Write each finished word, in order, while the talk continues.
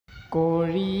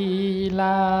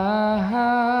কৰিলা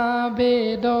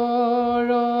বেদৰ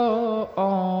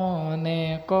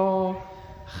অনেক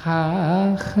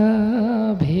শাখা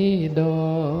ভেদ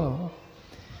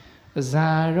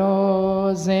যাৰ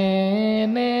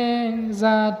যেনে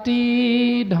জাতি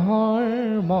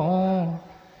ধৰ্ম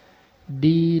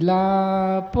দিলা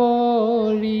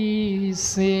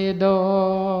পৰিছেদ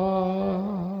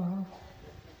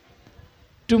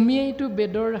তুমি এইটো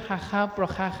বেদৰ শাখা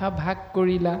প্ৰশাখা ভাগ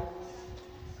কৰিলা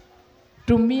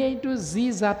তুমি এইটো যি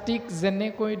জাতিক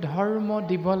যেনেকৈ ধৰ্ম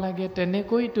দিব লাগে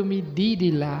তেনেকৈ তুমি দি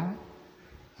দিলা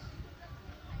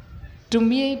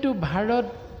তুমি এইটো ভাৰত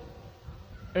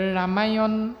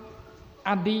ৰামায়ণ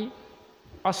আদি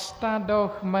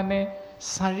অষ্টাদশ মানে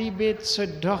 4 বেদ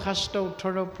 14 শাস্ত্ৰ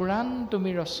 18 পুৰাণ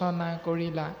তুমি ৰচনা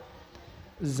কৰিলা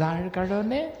যাৰ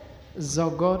কাৰণে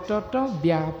জগতত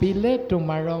ব্যাপিলে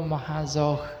তোমাৰ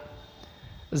মহাযশ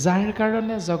যাৰ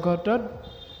কাৰণে জগতত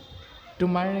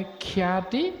তোমাৰ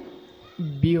খ্যাতি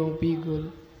বিয়পি গ'ল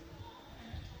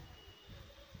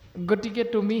গতিকে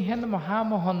তুমি হেন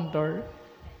মহামহন্তৰ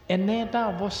এনে এটা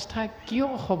অৱস্থা কিয়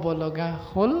হ'ব লগা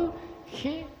হ'ল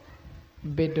সেই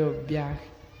বেদব্যাস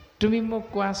তুমি মোক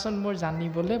কোৱাচোন মোৰ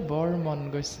জানিবলৈ বৰ মন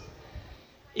গৈছে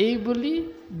এই বুলি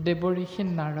দেৱঋষি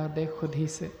নাৰদে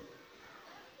সুধিছে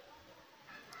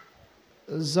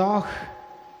যশ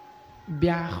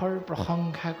ব্যাসৰ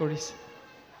প্ৰশংসা কৰিছে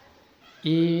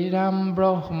ইৰাম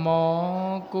ব্ৰহ্ম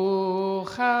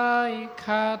কোষাখ্যাত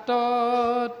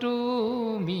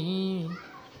তুমি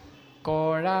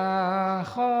কৰা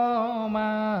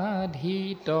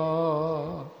সমাধিত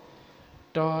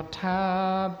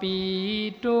তথাপি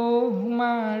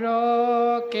তোমাৰ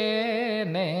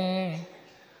কেনে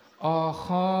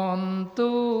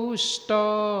অসন্তুষ্ট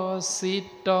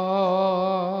চিত্ত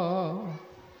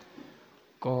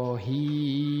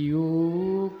কহিও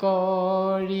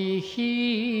কৰিষি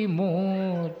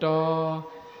মুত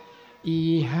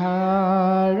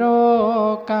ইহাৰ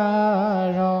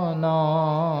কাৰণ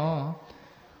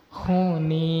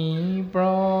শুনি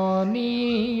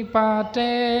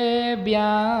প্ৰণিপাতে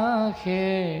ব্যাসে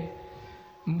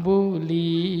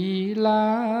বুলিলা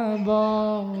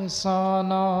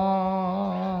বচন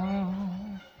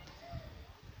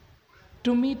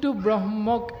তুমিতো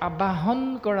ব্ৰহ্মক আবাহন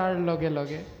কৰাৰ লগে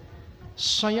লগে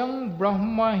স্বয়ং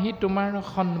ব্ৰহ্ম আহি তোমাৰ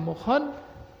সন্মুখত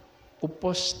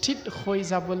উপস্থিত হৈ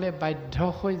যাবলৈ বাধ্য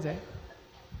হৈ যায়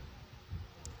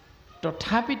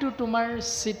তথাপিতো তোমাৰ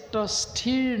চিত্ত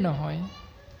স্থিৰ নহয়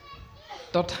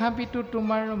তথাপিতো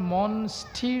তোমাৰ মন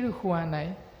স্থিৰ হোৱা নাই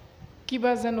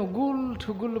কিবা যেন উগুল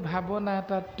থুগুল ভাৱনা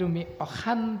এটাত তুমি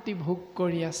অশান্তি ভোগ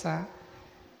কৰি আছা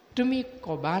তুমি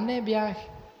কবানে ব্যাস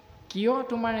কিয়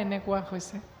তোমাৰ এনেকুৱা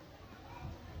হৈছে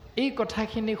এই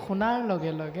কথাখিনি শুনাৰ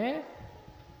লগে লগে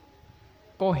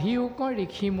কহিওক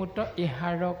ঋষিমুত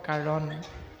ইহাৰ কাৰণ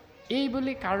এই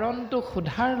বুলি কাৰণটো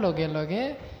সোধাৰ লগে লগে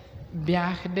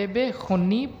ব্যাসদেৱে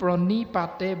শুনি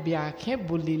প্ৰণিপাতে ব্যাসে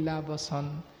বুলিলা বচন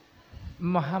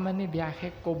মহামানী ব্যাসে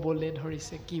ক'বলৈ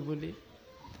ধৰিছে কি বুলি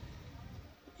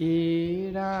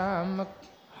ৰাম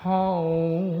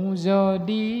হওঁ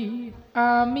যদি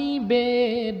আমি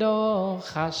বেদ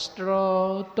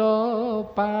শাস্ত্ৰত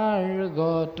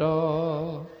পাৰ্গত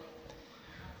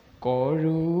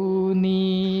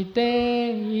কৰুণীতে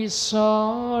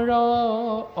ঈশ্বৰ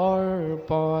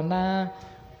অৰ্পণা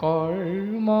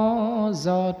কৰ্ম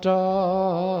যত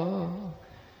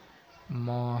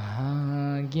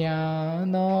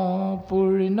মহাজ্ঞান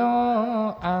পূৰ্ণ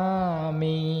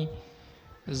আমি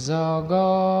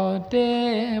জগতে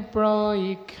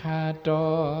প্ৰখ্যাত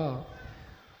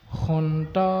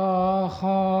সন্ত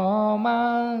সমাধিতে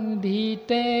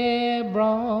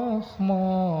ব্ৰহ্ম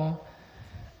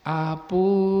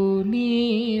আপুনি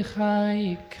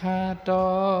সাক্ষাৎ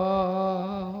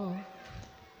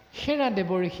হেৰা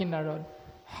দেৱঋষি নাৰদ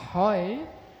হয়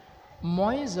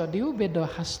মই যদিও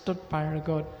বেদশাস্ত্ৰত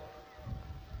পাৰ্গত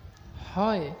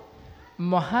হয়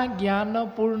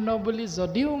মহাজ্ঞানপূৰ্ণ বুলি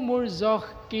যদিও মোৰ যশ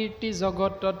কীৰ্তি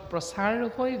জগতত প্ৰচাৰ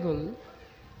হৈ গ'ল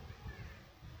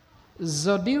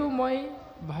যদিও মই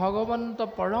ভগৱন্ত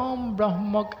পৰম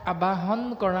ব্ৰহ্মক আবাহন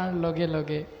কৰাৰ লগে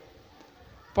লগে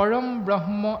পৰম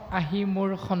ব্ৰহ্ম আহি মোৰ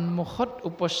সন্মুখত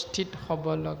উপস্থিত হ'ব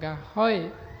লগা হয়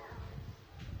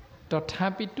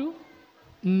তথাপিতো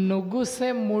নুগুছে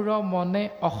মোৰ মনে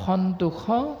অসন্তোষ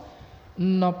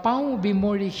নপাওঁ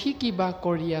বিমৰিষি কিবা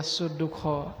কৰি আছোঁ দুখ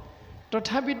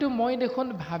তথাপিতো মই দেখোন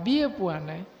ভাবিয়ে পোৱা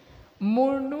নাই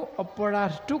মোৰনো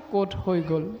অপৰাধটো ক'ত হৈ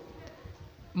গ'ল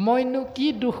মইনো কি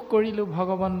দুখ কৰিলোঁ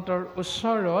ভগৱন্তৰ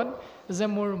ওচৰত যে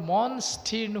মোৰ মন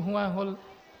স্থিৰ নোহোৱা হ'ল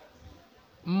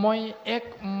মই এক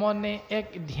মনে এক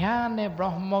ধ্যানে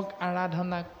ব্ৰহ্মক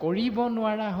আৰাধনা কৰিব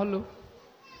নোৱাৰা হ'লোঁ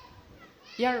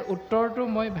ইয়াৰ উত্তৰটো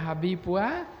মই ভাবি পোৱা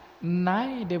নাই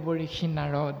দেৱঋষি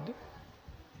নাৰদ।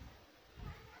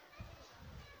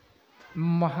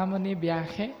 মহামুনি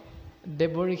ব্যাসে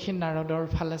দেৱঋষি নাৰদৰ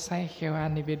ফালে চাই সেৱা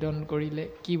নিবেদন কৰিলে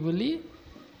কি বুলি?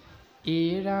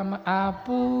 এৰাম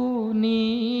আপুনি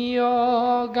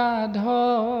অগাধ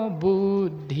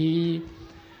বুদ্ধি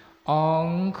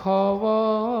অংশ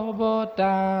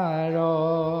অৱতাৰ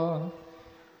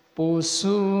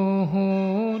পশুহু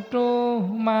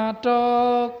মাত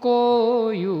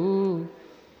কৈও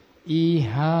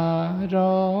ইহাৰ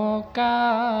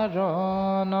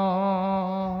কাৰণ।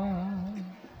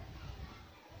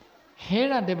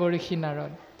 হেৰা দেৱঋষি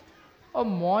নাৰদ,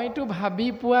 মইতো ভাবি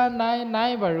পোৱা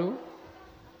নাই বাৰু,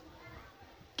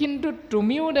 কিন্তু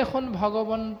তুমিও দেখোন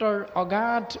ভগৱন্তৰ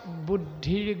অগাধ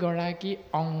বুদ্ধিৰ গৰাকী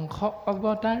অংশ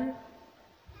অৱতাৰ।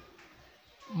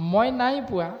 মই নাই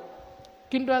পোৱা,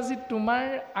 কিন্তু আজি তোমাৰ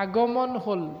আগমন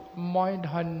হ'ল, মই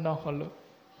ধন্য হ'লো।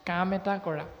 কাম এটা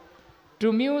কৰা,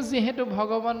 তুমিও যিহেতু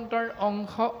ভগৱন্তৰ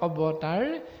অংশ অৱতাৰ,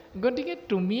 গতিকে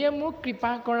তুমিয়ে মোক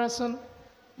কৃপা কৰাচোন।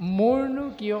 মোৰনো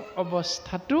কিয়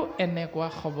অৱস্থাটো এনেকুৱা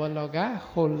হ'ব লগা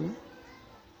হ'ল?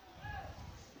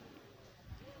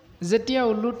 যেতিয়া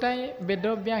ওলোটাই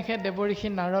বেদব্যাসে দেৱঋষি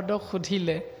নাৰদক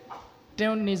সুধিলে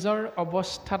তেওঁ নিজৰ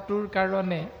অৱস্থাটোৰ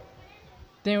কাৰণে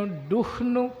তেওঁৰ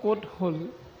দুখনো ক'ত হ'ল,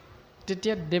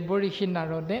 তেতিয়া দেৱঋষি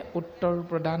নাৰদে উত্তৰ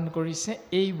প্ৰদান কৰিছে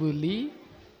এই বুলি,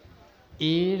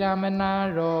 এই ৰাম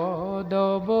নাৰদ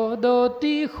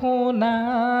বদতি শুনা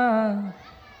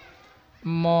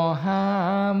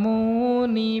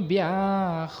মহামুনি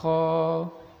ব্যাস,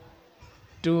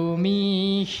 তুমি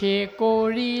সে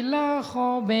কৰিলা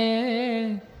সবে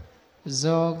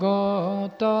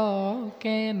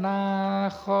জগতকে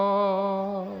নাশ।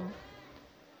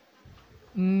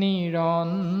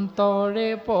 নিৰন্তৰে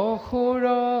পশুৰ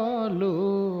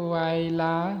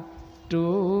লোৱাইলা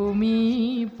তুমি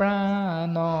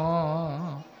প্ৰাণ,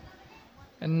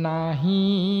 নাহি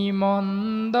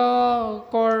মন্দ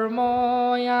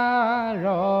কৰ্ময়াৰ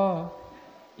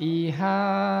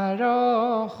ইহাৰ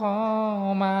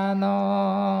সমান।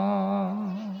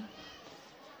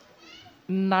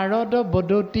 নাৰদ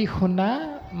বদতি শুনা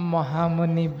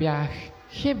মহামুনি ব্যাস,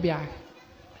 সেই ব্যাস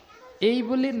এই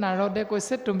বুলি নাৰদে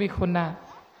কৈছে তুমি শুনা,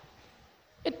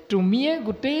 তুমিয়ে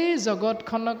গোটেই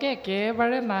জগতখনকে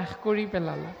একেবাৰে নাশ কৰি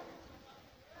পেলালা।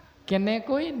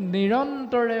 কেনেকৈ?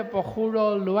 নিৰন্তৰে পশুৰ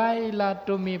লোৱাইলা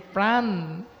তুমি প্ৰাণ,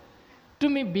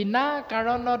 তুমি বিনা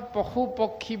কাৰণত পশু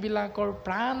পক্ষীবিলাকৰ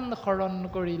প্ৰাণ হৰণ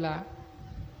কৰিলা।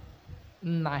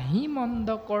 নাহি মন্দ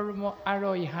কৰ্ম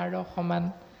আৰু ইহাৰ সমান,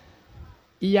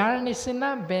 ইয়াৰ নিচিনা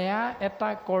বেয়া এটা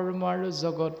কৰ্ম আৰু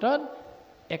জগতত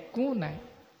একো নাই।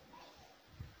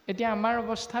 এতিয়া আমাৰ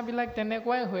অৱস্থাবিলাক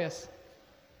তেনেকুৱাই হৈ আছে।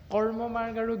 কৰ্ম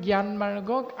মাৰ্গ আৰু জ্ঞান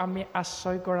মাৰ্গক আমি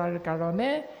আশ্ৰয় কৰাৰ কাৰণে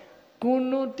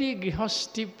কোনোটি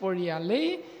গৃহস্থী পৰিয়ালেই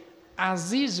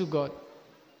আজিৰ যুগত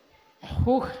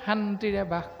সুখ শান্তিৰে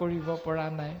বাস কৰিব পৰা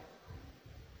নাই।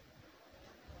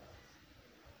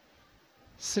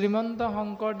 শ্ৰীমন্ত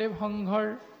শংকৰদেৱ সংঘৰ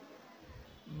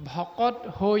ভকত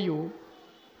হৈও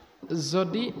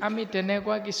যদি আমি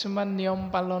তেনেকুৱা কিছুমান নিয়ম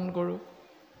পালন কৰোঁ,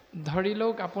 ধৰি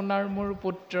লওক আপোনাৰ মোৰ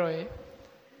পুত্ৰই,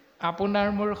 আপোনাৰ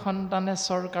মোৰ সন্তানে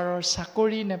চৰকাৰৰ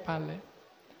চাকৰি নেপালে,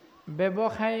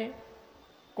 ব্যৱসায়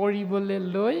কৰিবলৈ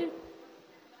লৈ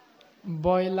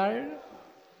ব্ৰইলাৰ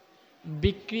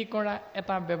বিক্ৰী কৰা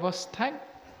এটা ব্যৱস্থাক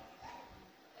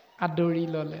আদৰি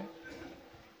ল'লে।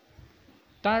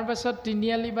 তাৰ পাছত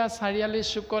তিনিআলি বা চাৰিআলি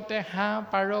চুকতে হাঁহ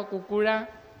পাৰ কুকুৰা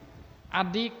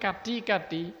আদি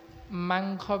কাটি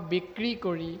মাংস বিক্ৰী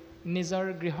কৰি নিজৰ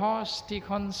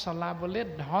গৃহস্থীখন চলাবলৈ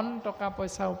ধন টকা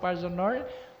পইচা উপাৰ্জনৰ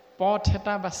পথ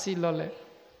এটা বাছি ল'লে।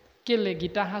 কেলে?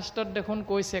 গীতা শাস্ত্ৰত দেখোন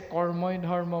কৈছে কৰ্মই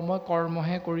ধৰ্ম, মই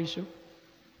কৰ্মহে কৰিছোঁ।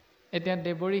 এতিয়া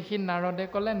দেৱঋষি নাৰদে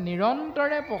ক'লে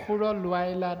নিৰন্তৰে পশুৰ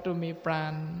লোৱাইলা তুমি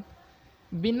প্ৰাণ,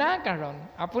 বিনা কাৰণ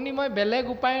আপুনি মই বেলেগ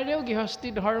উপায়েৰেও গৃহস্থী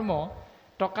ধৰ্ম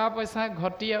টকা পইচা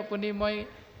ঘটি আপুনি মই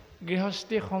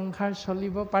গৃহস্থী সংসাৰ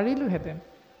চলিব পাৰিলোহেঁতেন।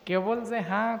 কেৱল যে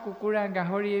হাঁহ কুকুৰা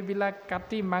গাহৰি এইবিলাক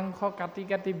কাটি মাংস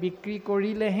কাটি বিক্ৰী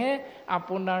কৰিলেহে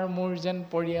আপোনাৰ মোৰ যেন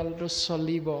পৰিয়ালটো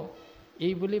চলিব,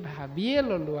 এই বুলি ভাবিয়ে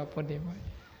ল'লোঁ আপুনি মই।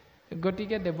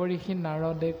 গতিকে দেৱঋষি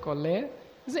নাৰদে ক'লে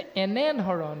যে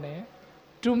এনেধৰণে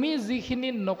তুমি যিখিনি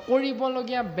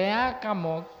নকৰিবলগীয়া বেয়া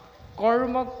কামক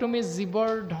কৰ্মক তুমি জীৱৰ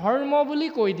ধৰ্ম বুলি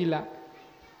কৈ দিলা,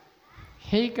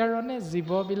 সেইকাৰণে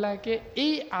জীৱবিলাকে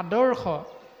এই আদৰ্শ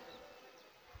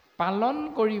পালন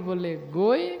কৰিবলৈ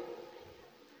গৈ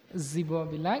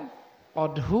জীৱবিলাক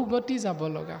অধোগতি যাব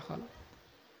লগা হ'ল।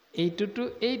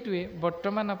 এইটোৱে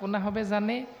বৰ্তমান আপোনাৰভাৱে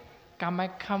জানে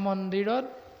কামাখ্যা মন্দিৰত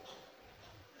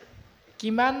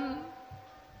কিমান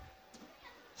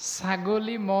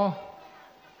ছাগলী মহ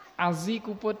আজি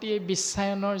কুপতি এই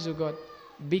বিশ্বায়নৰ যুগত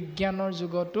বিজ্ঞানৰ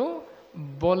যুগতো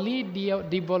বলি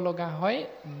দিব লগা হয়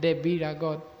দেৱীৰ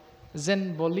আগত যেন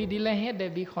বলি দিলেহে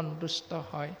দেৱী সন্তুষ্ট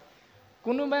হয়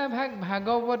কোনোবা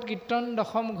ভাগৱত কীৰ্তন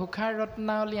দশম ঘোষাৰ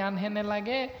ৰত্নাৱলী আনহে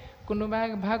নেলাগে কোনোবা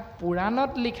ভাগ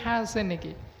পুৰাণত লিখা আছে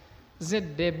নেকি যে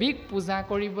দেৱীক পূজা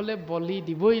কৰিবলৈ বলি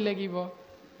দিবই লাগিব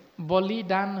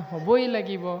বলিদান হ'বই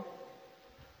লাগিব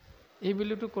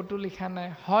এইবিলোতো কতো লিখা নাই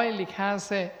হয় লিখা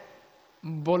আছে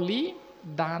বলি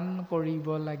দান কৰিব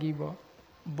লাগিব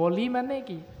বলি মানে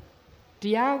কি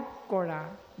ত্যাগ কৰা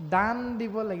দান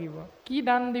দিব লাগিব কি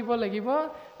দান দিব লাগিব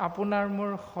আপোনাৰ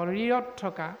মোৰ শৰীৰত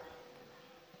থকা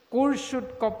কুৰ্চুত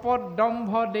কপট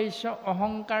দম্ভ দেশ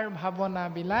অহংকাৰ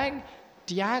ভাৱনাবিলাক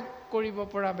ত্যাগ কৰিব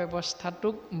পৰা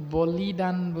ব্যৱস্থাটোক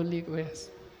বলিদান বুলি কৈ আছে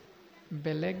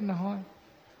বেলেগ নহয়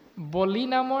বলি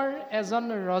নামৰ এজন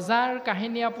ৰজাৰ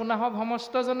কাহিনী আপোনাসৱ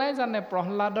সমস্ত জনাই জানে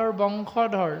প্ৰহ্লাদৰ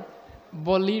বংশধৰ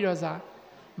বলি ৰজা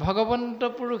ভগৱন্ত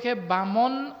পুৰুষে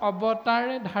বামন অৱতাৰ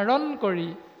ধাৰণ কৰি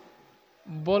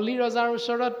বলি ৰজাৰ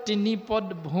ওচৰত 3 পদ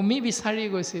ভূমি বিচাৰি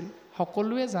গৈছিল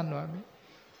সকলোৱে জানো আমি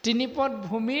 3 পদ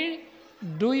ভূমিৰ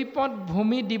 2 পদ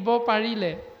ভূমি দিব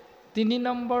পাৰিলে 3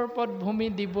 নম্বৰ পদ ভূমি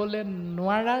দিবলৈ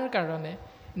নোৱাৰাৰ কাৰণে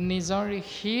নিজৰ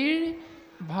শিৰ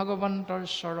ভগৱন্তৰ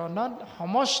চৰণত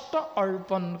সমস্ত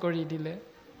অৰ্পণ কৰি দিলে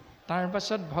তাৰ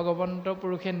পাছত ভগৱন্ত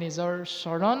পুৰুষে নিজৰ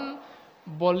চৰণ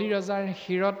বলি ৰজাৰ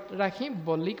শিৰত ৰাখি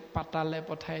বলিক পাতালে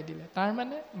পঠাই দিলে তাৰ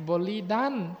মানে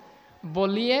বলিদান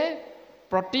বলিয়ে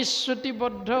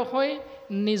প্ৰতিশ্ৰুতিবদ্ধ হৈ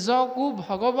নিজকো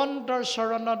ভগৱন্তৰ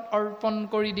চৰণত অৰ্পণ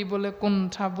কৰি দিবলৈ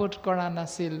কুণ্ঠাবোধ কৰা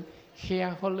নাছিল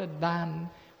সেয়া হ'ল দান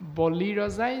বলি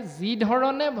ৰজাই যি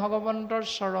ধৰণে ভগৱন্তৰ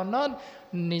চৰণত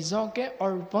নিজকে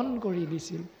অৰ্পণ কৰি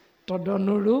দিছিল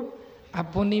তদনুৰূপ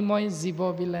আপুনি মই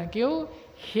জীৱবিলাকেও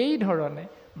সেই ধৰণে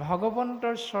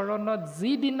ভগৱন্তৰ চৰণত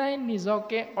যি দিনাই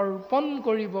নিজকে অৰ্পণ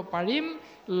কৰিব পাৰিম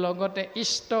লগতে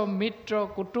ইষ্ট মিত্ৰ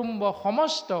কুটুম্ব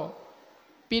সমস্ত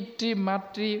পিতৃ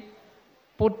মাতৃ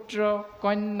পুত্ৰ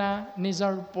কন্যা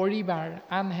নিজৰ পৰিবাৰ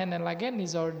আনহে নেলাগে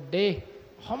নিজৰ দেহ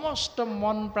সমস্ত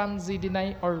মন প্ৰাণ যি দিনাই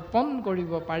অৰ্পণ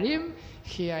কৰিব পাৰিম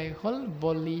সেয়াই হ'ল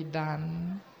বলিদান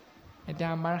এতিয়া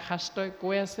আমাৰ শাস্ত্ৰই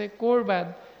কৈ আছে কৰবাত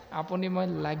আপুনি মই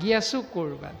লাগি আছো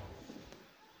কৰবাত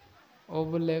ও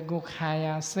বোলে গোসাঁই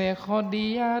আছে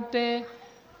সদিয়াতে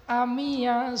আমি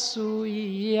আছো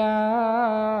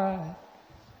ইয়াত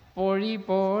পৰি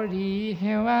পৰি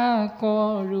সেৱা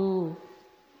কৰো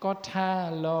কথা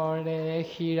লৰে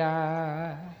শিৰা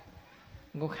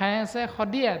গোসাঁই আছে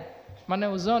সদিয়াত মানে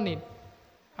উজনিত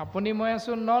আপুনি মই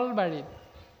আছো নলবাৰীত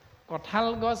কঁঠাল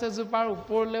গছ এজোপাৰ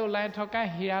ওপৰলৈ ওলাই থকা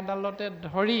হীৰাডালতে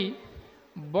ধৰি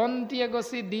বন্তি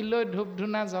এগছি দি লৈ ধূপ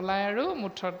ধূনা জ্বলাই আৰু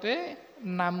মুঠতে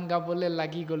নাম গাবলৈ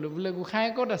লাগি গ'লো বোলে গোসাঁই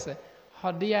ক'ত আছে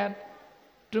সদিয়াত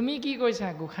তুমি কি কৈছা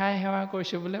গোসাঁই সেৱা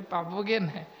কৰিছো বোলে পাবগে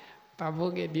নাই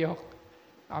পাবগে দিয়ক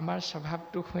আমাৰ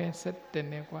স্বভাৱটো হৈ আছে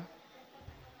তেনেকুৱা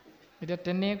এতিয়া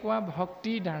তেনেকুৱা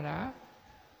ভক্তিৰ দ্বাৰা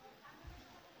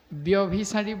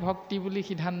ব্যভিচাৰী ভক্তি বুলি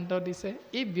সিদ্ধান্ত দিছে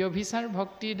এই ব্যভিচাৰ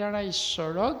ভক্তিৰ দ্বাৰা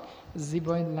ঈশ্বৰক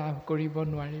জীৱই লাভ কৰিব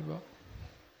নোৱাৰিব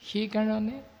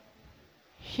সেইকাৰণে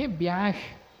হে ব্যাস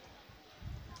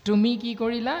তুমি কি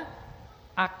কৰিলা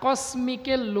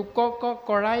আকস্মিকে লোকক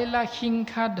কৰাইলা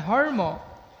হিংসা ধৰ্ম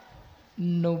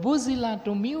নবুজিলা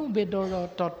তুমিও বেদৰ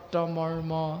তত্ত্ব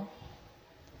মৰ্ম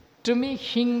তুমি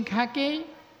হিংসাকেই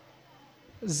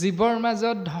জীৱৰ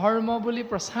মাজত ধৰ্ম বুলি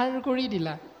প্ৰচাৰ কৰি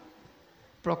দিলা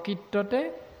প্ৰকৃততে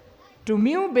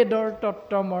তুমিও বেদৰ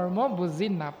তত্ত্ব মৰ্ম বুজি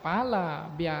নাপালা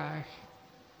ব্যাস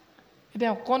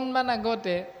এতিয়া অকণমান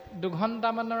আগতে 2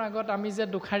 ঘণ্টামানৰ আগত আমি যে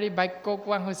দুখাৰী বাক্য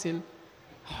কোৱা হৈছিল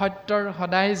সত্যৰ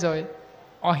সদায় জয়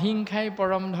অহিংসাই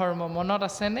পৰম ধৰ্ম মনত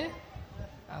আছেনে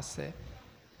আছে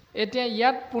এতিয়া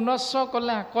ইয়াত পুনশ্চ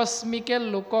ক'লে আকস্মিকে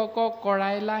লোকক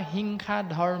কৰাইলা হিংসা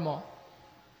ধৰ্ম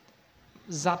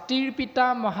জাতিৰ পিতা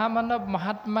মহামানৱ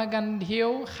মহাত্মা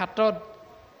গান্ধীয়েও হাতত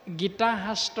গীতা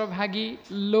শাস্ত্ৰভাগী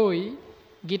লৈ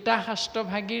গীতা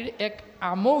শাস্ত্ৰভাগীৰ এক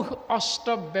আমোঘ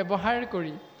অস্ত্ৰ ব্যৱহাৰ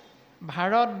কৰি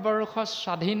ভাৰতবৰ্ষ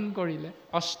স্বাধীন কৰিলে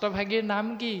অষ্টভাগীৰ নাম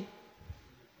কি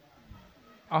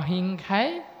অহিংসাই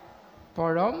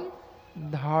পৰম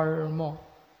ধৰ্ম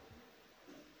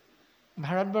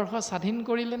ভাৰতবৰ্ষ স্বাধীন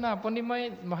কৰিলে না আপুনি মই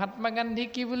মহাত্মা গান্ধী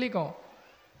কি বুলি কওঁ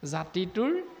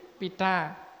জাতিটোৰ পিতা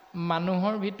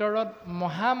মানুহৰ ভিতৰত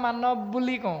মহামানৱ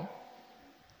বুলি কওঁ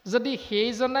যদি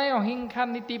সেইজনাই অহিংসা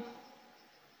নীতি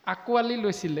আঁকোৱালি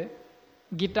লৈছিলে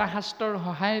গীতা শাস্ত্ৰৰ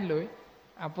সহায় লৈ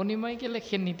আপুনি মই কেলে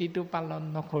সেই নীতিটো পালন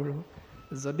নকৰোঁ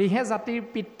যদিহে জাতিৰ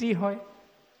পিতৃ হয়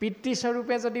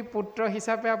পিতৃস্বৰূপে যদি পুত্ৰ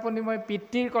হিচাপে আপুনি মই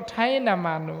পিতৃৰ কথাই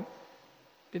নামানো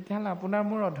তেতিয়াহ'লে আপোনাৰ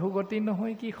মোৰ অধোগতি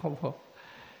নহয় কি হ'ব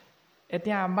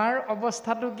এতিয়া আমাৰ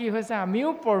অৱস্থাটো কি হৈছে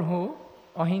আমিও পঢ়ো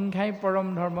অহিংসাই পৰম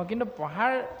ধৰ্ম কিন্তু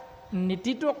পঢ়াৰ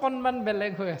নীতিটো অকণমান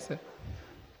বেলেগ হৈ আছে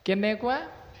কেনেকুৱা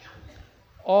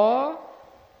অ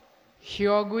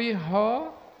হিয়গুই হ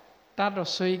তাত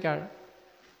অচৈকাৰ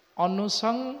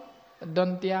অনুচং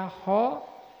দন্তিয়া হ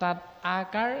তাত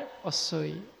আকাৰ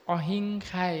অচৈ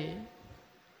অহিংসাই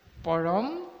পৰম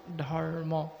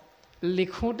ধৰ্ম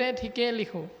লিখোঁতে ঠিকেই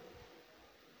লিখোঁ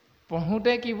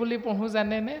পঢ়োঁতে কি বুলি পঢ়োঁ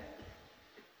জানেনে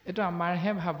এইটো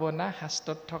আমাৰহে ভাৱনা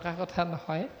শাস্ত্ৰত থকা কথা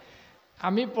নহয়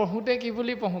আমি পঢ়োঁতে কি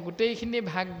বুলি পঢ়োঁ গোটেইখিনি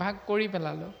ভাগ ভাগ কৰি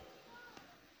পেলালোঁ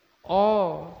অ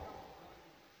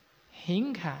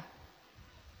হিংসা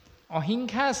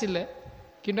অহিংসা আছিলে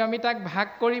কিন্তু আমি তাক ভাগ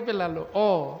কৰি পেলালোঁ অ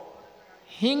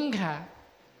হিংসা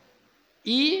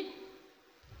ই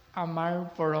আমাৰ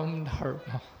পৰম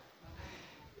ধৰ্ম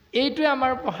এইটোৱে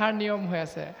আমাৰ পঢ়াৰ নিয়ম হৈ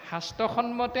আছে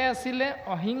শাস্ত্ৰসন্মতে আছিলে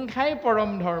অহিংসাই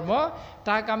পৰম ধৰ্ম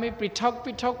তাক আমি পৃথক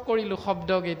পৃথক কৰিলোঁ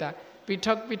শব্দকেইটা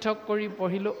পৃথক পৃথক কৰি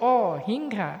পঢ়িলোঁ অ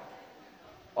হিংসা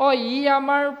অ ই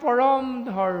আমাৰ পৰম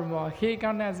ধৰ্ম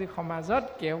সেইকাৰণে আজি সমাজত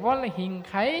কেৱল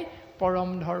হিংসাই পৰম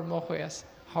ধৰ্ম হৈ আছে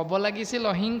হ'ব লাগিছিল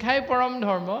অহিংসাই পৰম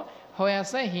ধৰ্ম হৈ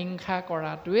আছে হিংসা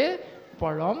কৰাটোৱে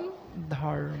পৰম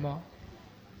ধৰ্ম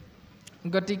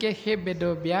গতিকে সেই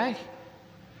বেদব্যাস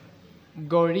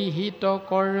গৰিহিত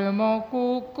কৰ্মকো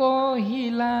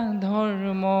কহিলা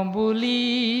ধৰ্ম বুলি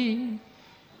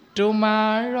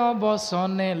তোমাৰ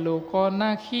বচনে লোক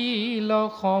নাখিল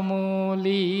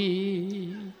সমূলি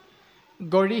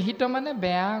গৰিহিত মানে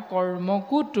বেয়া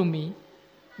কৰ্মকো তুমি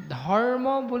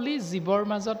ধৰ্ম বুলি জীৱৰ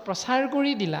মাজত প্ৰচাৰ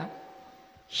কৰি দিলা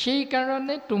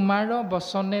সেইকাৰণে তোমাৰ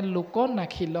বচনে লোক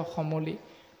নাখিল সমূলি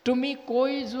তুমি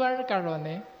কৈ যোৱাৰ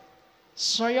কাৰণে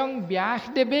স্বয়ং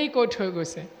ব্যাসদেৱেই কৈ থৈ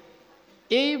গৈছে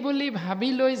এই বুলি ভাবি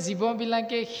লৈ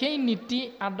জীৱবিলাকে সেই নীতি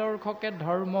আদৰ্শকে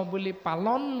ধৰ্ম বুলি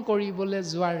পালন কৰিবলৈ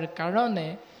যোৱাৰ কাৰণে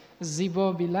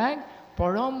জীৱবিলাক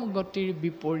পৰম গতিৰ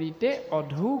বিপৰীতে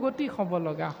অধোগতি হ'ব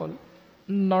লগা হ'ল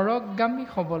নৰকগামী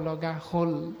হ'ব লগা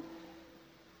হ'ল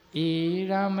এই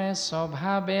ৰামে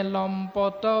স্বভাৱে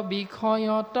লম্পট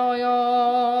বিষয়তয়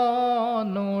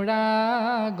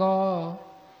অনুৰাগ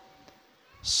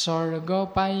স্বৰ্গ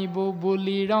পাইব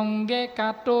বুলি ৰংগে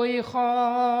কাটৈ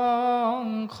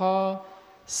শংখ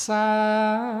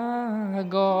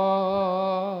চাগ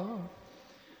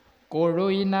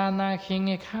কৰৈ নানা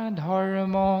হিংসা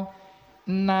ধৰ্ম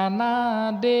নানা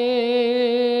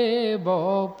দেৱ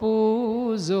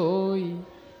পূজৈ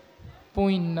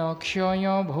পুণ্য ক্ষয়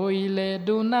ভৈলে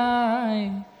দুনাই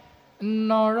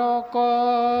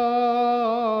নৰকত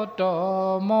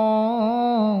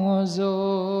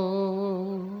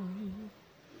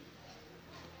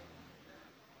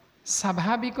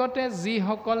স্বাভাৱিকতে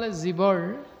যিসকলে জীৱৰ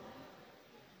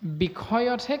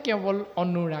বিষয়তহে কেৱল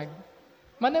অনুৰাগ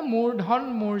মানে মোৰ ধন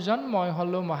মোৰজন মই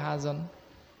হলো মহাজন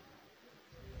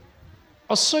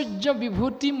ঐশ্বৰ্য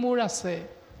বিভূতি মোৰ আছে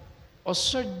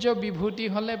ঐশ্বৰ্য বিভূতি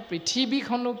হলে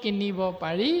পৃথিৱীখনো কিনিব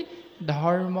পাৰি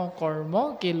ধৰ্ম কৰ্ম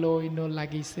কেলৈনো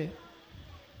লাগিছে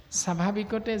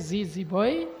স্বাভাৱিকতে যি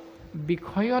জীৱই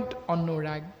বিষয়ত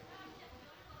অনুৰাগ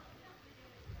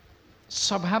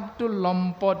স্বভাৱটো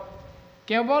লম্পট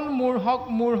কেৱল মোৰ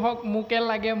হক মোকে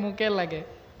লাগে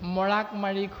মৰাক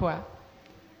মাৰি খোৱা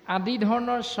আদি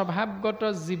ধৰণৰ স্বভাৱগত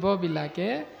জীৱবিলাকে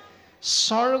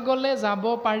স্বৰ্গলৈ যাব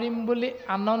পাৰিম বুলি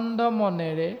আনন্দ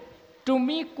মনেৰে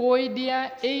তুমি কৈ দিয়া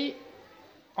এই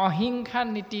অহিংসা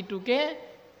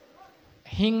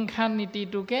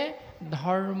নীতিটোকে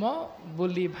ধৰ্ম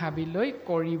বুলি ভাবি লৈ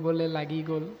কৰিবলৈ লাগি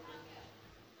গ'ল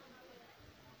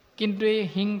কিন্তু এই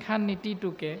হিংসা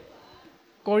নীতিটোকে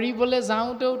কৰিবলৈ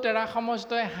যাওঁতেও তেৰা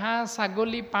সমস্তই হাঁহ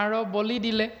ছাগলী পাৰ বলি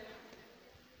দিলে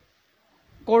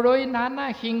কৰৈ নানা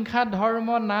হিংসা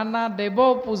ধৰ্ম নানা দেৱ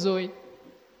পূজৈ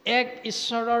এক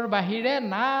ঈশ্বৰৰ বাহিৰে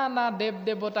নানা দেৱ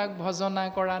দেৱতাক ভজনা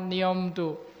কৰা নিয়মটো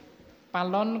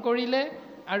পালন কৰিলে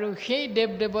আৰু সেই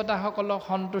দেৱ দেৱতাসকলক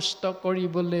সন্তুষ্ট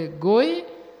কৰিবলৈ গৈ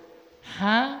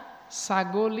হাঁহ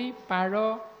ছাগলী পাৰ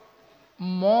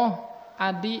মহ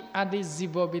আদি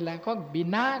জীৱবিলাকক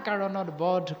বিনা কাৰণত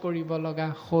বধ কৰিব লগা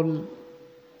হ'ল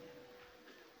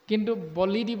কিন্তু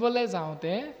বলি দিবলৈ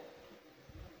যাওঁতে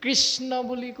কৃষ্ণ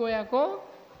বুলি কৈ আকৌ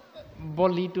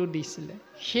বলিটো দিছিলে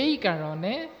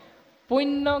সেইকাৰণে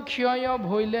পুণ্য ক্ষয়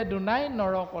ভৈলে দুনাই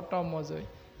নৰকত মজৈ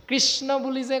কৃষ্ণ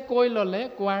বুলি যে কৈ ল'লে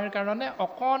কোৱাৰ কাৰণে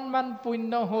অকণমান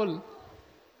পুণ্য হ'ল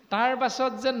তাৰ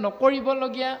পাছত যে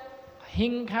নকৰিবলগীয়া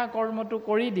হিংসা কৰ্মটো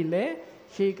কৰি দিলে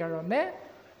সেইকাৰণে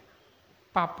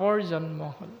পাপৰ জন্ম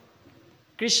হ'ল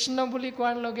কৃষ্ণ বুলি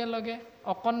কোৱাৰ লগে লগে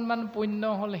অকণমান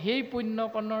পুণ্য হ'ল সেই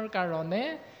পুণ্যকণৰ কাৰণে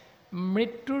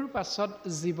মৃত্যুৰ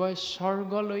পাছত জীৱই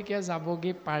স্বৰ্গলৈকে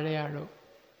যাবগৈ পাৰে আৰু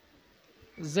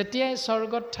যেতিয়াই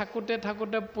স্বৰ্গত থাকোঁতে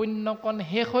থাকোঁতে পুণ্যকণ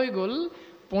শেষ হৈ গ'ল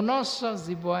পুনশ্চ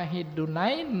জীৱ আহি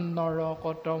দুনাই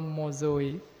নৰকত মজৈ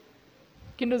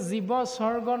কিন্তু জীৱ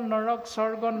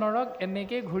স্বৰ্গ নৰক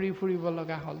এনেকৈ ঘূৰি ফুৰিব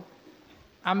লগা হ'ল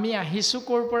আমি আহিছোঁ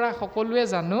ক'ৰ পৰা সকলোৱে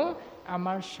জানো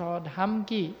আমাৰ স্বধাম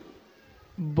কি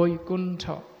বৈকুণ্ঠ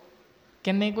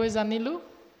কেনেকৈ জানিলোঁ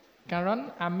কাৰণ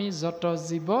আমি যত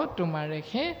জীৱ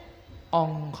তোমাৰেহে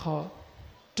অংশ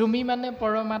তুমি মানে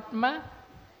পৰমাত্মা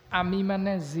আমি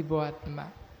মানে জীৱ আত্মা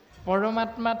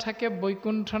পৰমাত্মা থাকে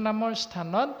বৈকুণ্ঠ নামৰ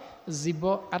স্থানত জীৱ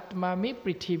আত্মা আমি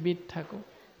পৃথিৱীত থাকোঁ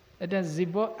এতিয়া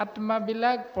জীৱ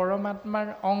আত্মাবিলাক পৰমাত্মাৰ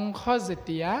অংশ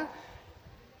যেতিয়া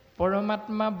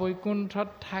পৰমাত্মা বৈকুণ্ঠত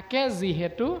থাকে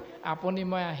যিহেতু আপুনি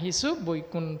মই আহিছোঁ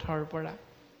বৈকুণ্ঠৰ পৰা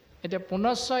এতিয়া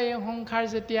পুনশ্চ এই সংসাৰ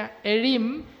যেতিয়া এৰিম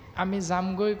আমি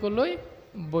যামগৈ কলৈ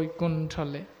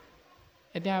বৈকুণ্ঠলৈ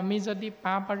এতিয়া আমি যদি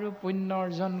পাপ আৰু পুণ্য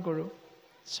অৰ্জন কৰোঁ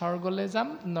স্বৰ্গলৈ যাম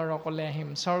নৰকলৈ আহিম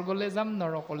স্বৰ্গলৈ যাম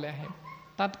নৰকলৈ আহিম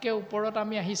তাতকৈ ওপৰত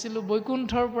আমি আহিছিলোঁ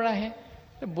বৈকুণ্ঠৰ পৰাহে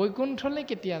বৈকুণ্ঠলৈ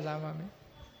কেতিয়া যাম আমি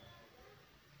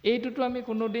এইটোতো আমি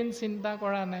কোনোদিন চিন্তা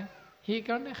কৰা নাই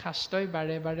সেইকাৰণে শাস্ত্ৰই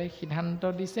বাৰে বাৰে সিদ্ধান্ত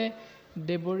দিছে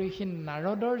দেৱঋষি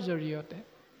নাৰদৰ জৰিয়তে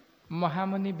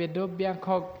মহামুনি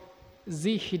বেদব্যাসক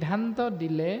যি সিদ্ধান্ত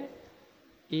দিলে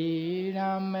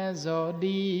ৰামে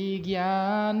যদি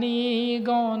জ্ঞানী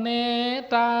গণে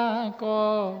তাক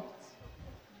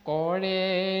কৰে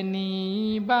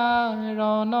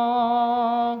নিবাৰণ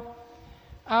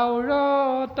আউৰ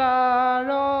তাৰ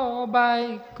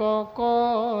বাক্য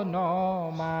কন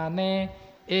মানে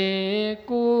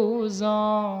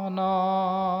একোজন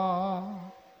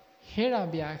হেৰা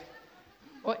ব্যাস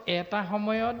এটা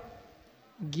সময়ত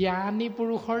জ্ঞানী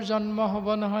পুৰুষৰ জন্ম হ'ব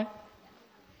নহয়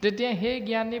তেতিয়া সেই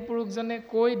জ্ঞানী পুৰুষজনে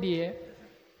কৈ দিয়ে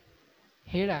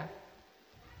হেৰা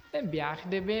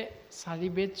ব্যাসদেৱে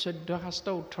 4 বেদ 14 শাস্ত্ৰ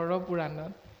 18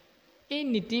 পুৰাণত এই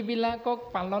নীতিবিলাকক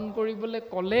পালন কৰিবলৈ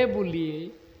ক'লে বুলিয়েই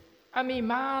আমি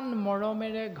ইমান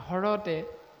মৰমেৰে ঘৰতে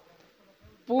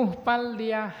পোহপাল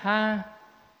দিয়া হাঁহ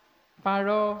পাৰ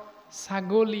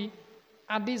ছাগলী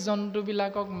আদি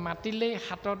জন্তুবিলাকক মাতিলেই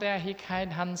হাততে আহি খাই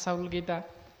ধান চাউলকেইটা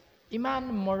ইমান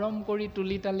মৰম কৰি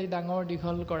তুলি তালি ডাঙৰ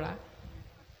দীঘল কৰা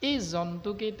এই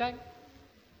জন্তুকেইটাক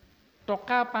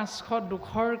টকা 500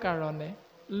 দুখৰ কাৰণে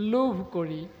লোভ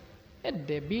কৰি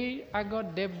দেৱীৰ আগত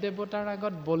দেৱ দেৱতাৰ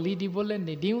আগত বলি দিবলৈ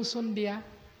নিদিওঁচোন দিয়া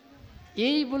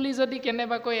এই বুলি যদি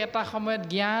কেনেবাকৈ এটা সময়ত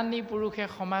জ্ঞানী পুৰুষে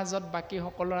সমাজত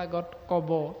বাকীসকলৰ আগত ক'ব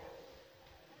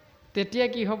তেতিয়া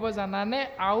কি হ'ব জানানে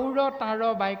আউৰ তাৰ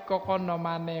বাক্য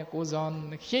নমানে কোজন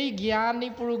সেই জ্ঞানী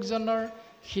পুৰুষজনৰ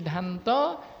সিদ্ধান্ত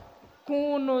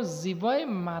কোনো জীৱই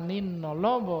মানি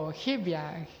নল'ব সেই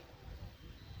ব্যাস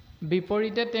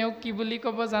বিপৰীতে তেওঁক কি বুলি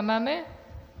ক'ব জানানে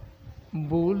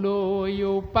বুলৈ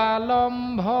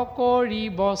উপালম্ভ কৰি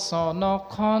বচন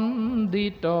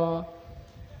খণ্ডিত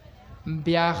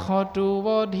ব্যাসতো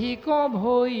অধিক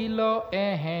ভৈল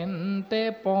এহেন্তে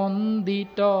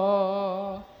পণ্ডিত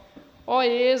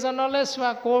এইজনলৈ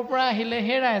চোৱা ক'ৰ পৰা আহিলে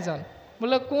হে ৰাইজন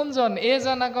বোলে কোনজন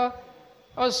এইজন আকৌ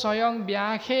স্বয়ং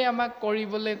ব্যাসেই আমাক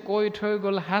কৰিবলৈ কৈ থৈ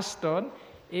গ'ল শাস্ত্ৰত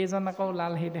এইজন আকৌ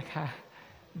ওলালহি দেখা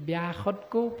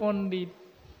ব্যাসতকৈও পণ্ডিত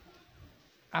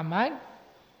আমাক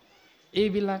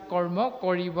এইবিলাক কৰ্ম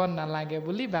কৰিব নালাগে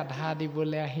বুলি বাধা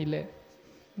দিবলৈ আহিলে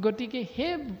গতিকে হে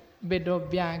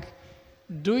বেদব্যাস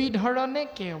দুই ধৰণে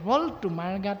কেৱল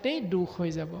তোমাৰ গাতেই দুখ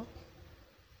হৈ যাব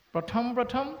প্ৰথম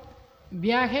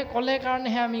ব্যাসে ক'লে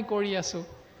কাৰণেহে আমি কৰি আছোঁ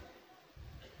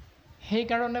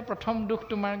সেইকাৰণে প্ৰথম দুখ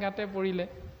তোমাৰ গাতে পৰিলে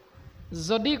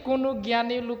যদি কোনো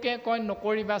জ্ঞানী লোকে কয়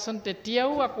নকৰিবাচোন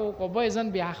তেতিয়াও আকৌ ক'ব এজন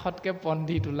ব্যাসতকৈ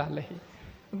পণ্ডিত ওলালেহি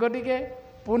গতিকে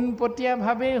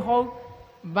পোনপটীয়াভাৱেই হওক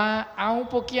বা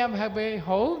আওপকীয়াভাৱেই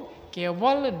হওক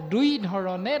কেৱল দুই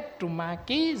ধৰণে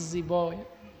তোমাকেই জীৱ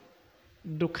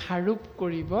দুখাৰোপ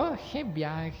কৰিব সেই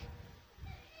ব্যাস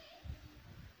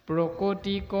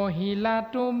প্ৰকৃতি কহিলা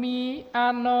তুমি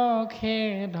আনকহে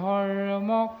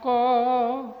ধৰ্মক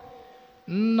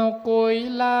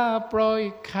নকৈলা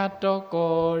প্ৰখ্যাত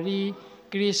কৰি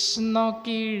কৃষ্ণ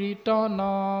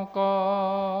কীৰ্তনক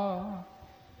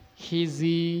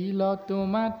সিজিল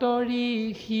তোমাতৰি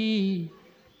সি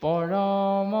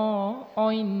পৰম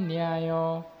অন্যায়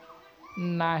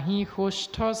নাহি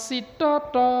সুস্থ চিত্ত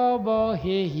তব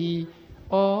হেহি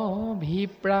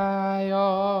অভিপ্ৰায়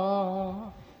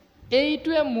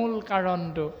এইটোৱে মূল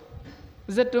কাৰণটো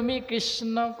যে তুমি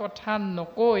কৃষ্ণ কথা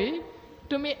নকৈ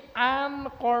তুমি আন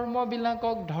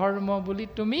কৰ্মবিলাকক ধৰ্ম বুলি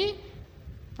তুমি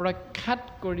প্ৰখ্যাত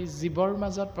কৰি জীৱৰ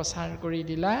মাজত প্ৰচাৰ কৰি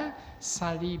দিলা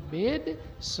 4 বেদ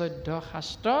 14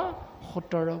 শাস্ত্ৰ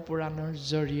 17 পুৰাণৰ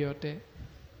জৰিয়তে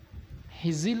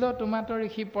সিজিল তোমাতৰ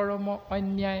ঋষি পৰম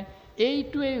অন্যায়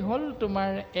এইটোৱেই হ'ল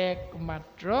তোমাৰ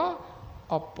একমাত্ৰ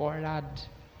অপৰাধ।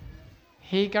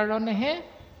 সেইকাৰণেহে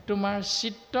তোমাৰ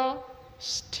চিত্ত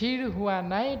স্থিৰ হোৱা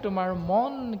নাই, তোমাৰ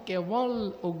মন কেৱল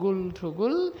উগুল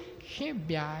থুগুল সেই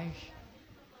ব্যাস।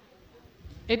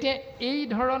 এতিয়া এই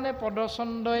ধৰণে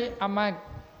পদচন্দই আমাক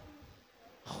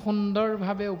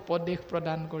সুন্দৰভাৱে উপদেশ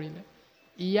প্ৰদান কৰিলে।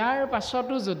 ইয়াৰ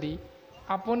পাছতো যদি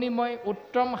আপুনি মই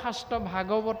উত্তম শাস্ত্ৰ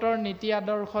ভাগৱতৰ নীতি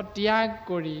আদৰ্শ ত্যাগ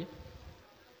কৰি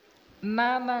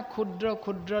নানা ক্ষুদ্ৰ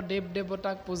ক্ষুদ্ৰ দেৱ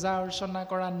দেৱতাক পূজা অৰ্চনা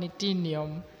কৰা নীতি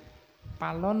নিয়ম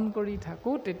পালন কৰি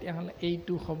থাকোঁ, তেতিয়াহ'লে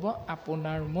এইটো হ'ব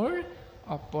আপোনাৰ মোৰ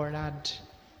অপৰাধ।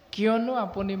 কিয়নো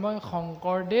আপুনি মই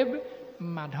শংকৰদেৱ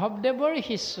মাধৱদেৱৰ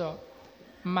শিষ্য।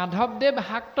 মাধৱদেৱ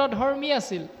শাক্ত ধৰ্মী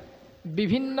আছিল।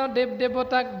 বিভিন্ন দেৱ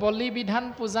দেৱতাক বলি বিধান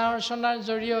পূজা অৰ্চনাৰ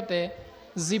জৰিয়তে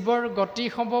জীৱৰ গতি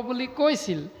হ'ব বুলি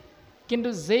কৈছিল। কিন্তু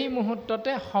যেই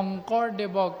মুহূৰ্ততে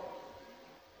শংকৰদেৱক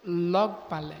লগ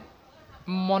পালে,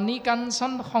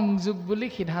 মণিকাঞ্চন সংযোগ বুলি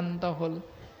সিদ্ধান্ত হ'ল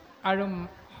আৰু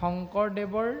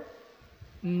শংকৰদেৱৰ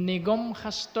নিগম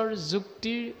শাস্ত্ৰৰ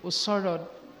যুক্তিৰ ওচৰত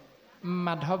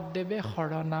মাধৱদেৱে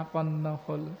শৰণাপন্ন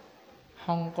হ'ল।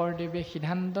 শংকৰদেৱে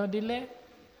সিদ্ধান্ত দিলে,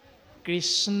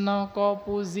 কৃষ্ণক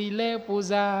পূজিলে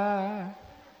পূজা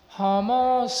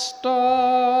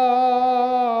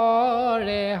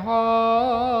সমস্তৰে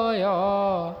হয়,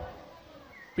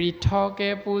 পৃথকে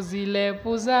পূজিলে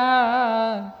পূজা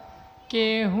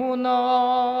কেহু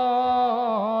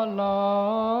নলয়।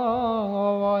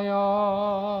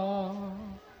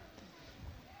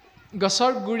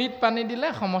 গছৰ গুৰিত পানী দিলে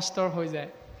সমস্তৰ হৈ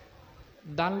যায়,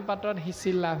 ডাল পাতত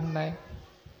সিঁচি লাভ নাই।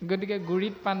 গতিকে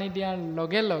গুৰিত পানী দিয়াৰ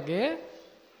লগে লগে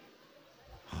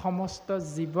সমস্ত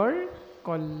জীৱৰ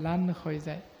কল্যাণ হৈ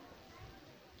যায়।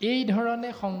 এই ধৰণে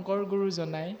শংকৰ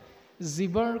গুৰুজনাই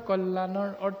জীৱৰ কল্যাণৰ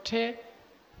অৰ্থে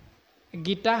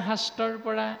গীতা শাস্ত্ৰৰ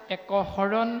পৰা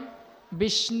একশৰণ,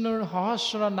 বিষ্ণুৰ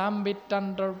সহস্ৰ নাম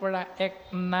বৃত্তান্তৰ পৰা এক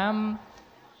নাম,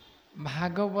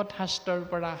 ভাগৱত শাস্ত্ৰৰ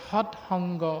পৰা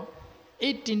সৎসংগ,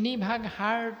 এই তিনিভাগ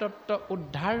সাৰ তত্ত্ব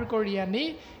উদ্ধাৰ কৰি আনি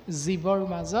জীৱৰ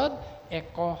মাজত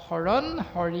একশৰণ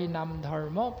হৰি নাম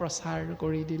ধৰ্ম প্ৰচাৰ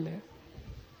কৰি দিলে।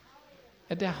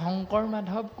 এতিয়া শংকৰ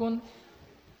মাধৱ কোন?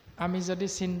 আমি যদি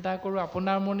চিন্তা কৰোঁ,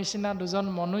 আপোনাৰ মোৰ নিচিনা দুজন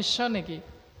মনুষ্য নেকি?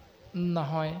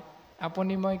 নহয়।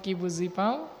 আপুনি মই কি বুজি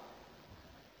পাওঁ?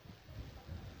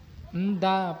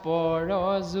 দাপৰ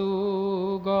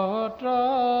যুগত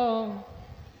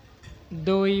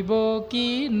দৈৱকী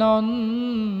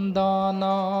নন্দন,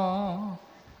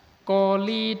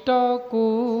 কলিত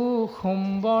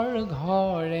কুসুম্বৰ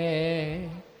ঘৰে,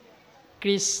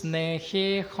 কৃষ্ণে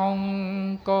সেই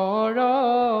শংকৰ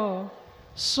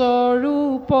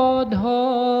স্বৰূপ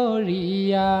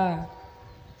ধৰিয়া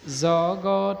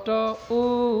জগত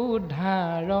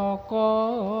উদ্ধাৰ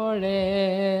কৰে।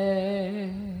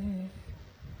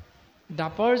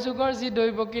 দাপৰ যুগৰ যি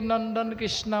দৈৱকী নন্দন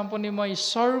কৃষ্ণ আপুনি মই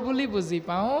ঈশ্বৰ বুলি বুজি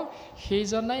পাওঁ,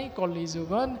 সেইজনাই কলি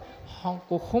যুগত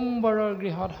কুসুম্বৰৰ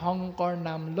গৃহত শংকৰ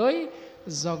নাম লৈ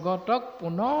জগতক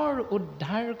পুনৰ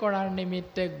উদ্ধাৰ কৰাৰ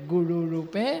নিমিত্তে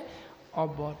গুৰুৰূপে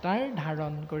অৱতাৰ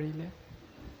ধাৰণ কৰিলে।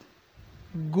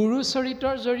 গুৰু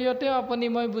চৰিতৰ জৰিয়তেও আপুনি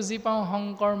মই বুজি পাওঁ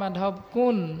শংকৰ মাধৱ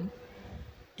কোন।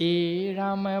 এই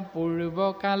ৰাম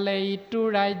পূৰ্বকালে ইটো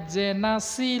ৰাজ্যে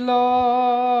নাছিল,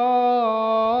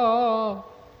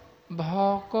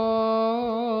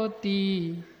 ভকতি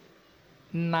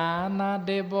নানা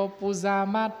দেৱ পূজা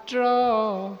মাত্ৰ,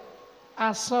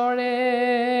 আচৰে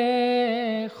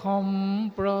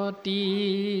সম্প্ৰতি।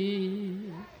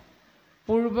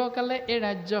 পূৰ্বকালে এই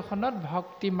ৰাজ্যখনত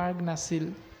ভক্তি মাৰ্গ নাছিল।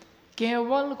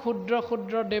 কেৱল ক্ষুদ্ৰ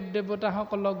ক্ষুদ্ৰ দেৱ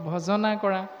দেৱতাসকলক ভজনা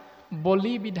কৰা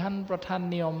বলি বিধান প্ৰথা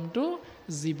নিয়মটো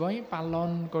জীৱই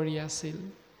পালন কৰি আছিল।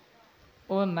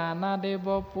 নানা দেৱ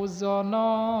পূজন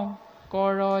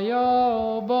কৰয়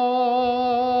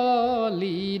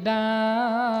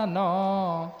বলিদান,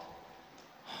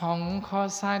 শংখ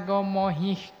চাগ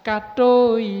মহিষ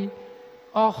কাটৈ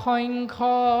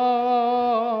অসংখ্য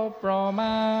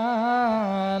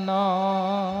প্ৰমাণ।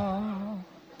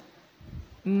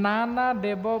 নানা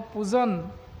দেৱ পূজন,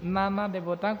 নানা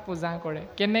দেৱতাক পূজা কৰে।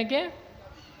 কেনেকে?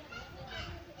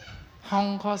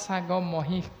 শংখ চাগ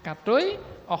মহিষ কাটৈ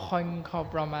অসংখ্য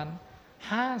প্ৰমাণ।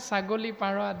 হাঁহ ছাগলী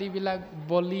পাৰ আদিবিলাক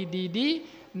বলি দি দি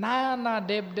নানা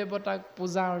দেৱ দেৱতাক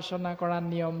পূজা অৰ্চনা কৰা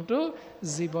নিয়মটো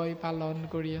জীৱই পালন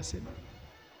কৰি আছিল।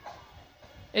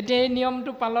 এতিয়া এই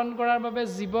নিয়মটো পালন কৰাৰ বাবে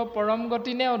জীৱ পৰম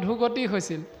গতি নে অধোগতি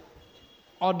হৈছিল?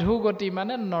 অধোগতি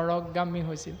মানে নৰকগামী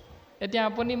হৈছিল। এতিয়া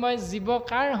আপুনি মই জীৱ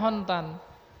কাৰ সন্তান?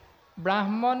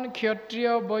 ব্ৰাহ্মণ,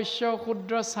 ক্ষত্ৰিয়, বৈশ্য,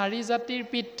 শূদ্ৰ চাৰি জাতিৰ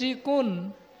পিতৃ কোন?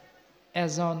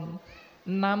 এজন।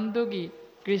 নামটো কি?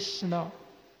 কৃষ্ণ।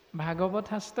 ভাগৱত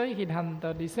শাস্ত্ৰই সিদ্ধান্ত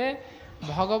দিছে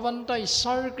ভগৱন্ত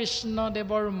ঈশ্বৰ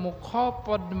কৃষ্ণদেৱৰ মুখ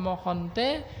পদ্মখনতে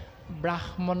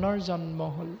ব্ৰাহ্মণৰ জন্ম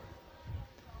হ'ল,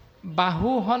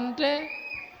 বাহুহন্তে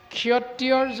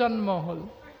ক্ষত্ৰিয়ৰ জন্ম হ'ল,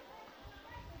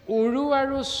 উৰু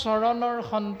আৰু চৰণৰ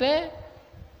হন্তে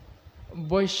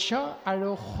বৈশ্য আৰু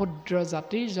শূদ্ৰ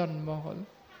জাতিৰ জন্ম হ'ল।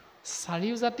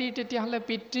 চাৰিও জাতিৰ তেতিয়াহ'লে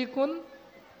পিতৃ কোন?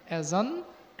 এজন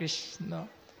কৃষ্ণ।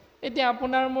 এতিয়া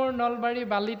আপোনাৰ মোৰ নলবাৰী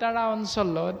বালিতাৰা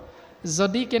অঞ্চলত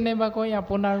যদি কেনেবাকৈ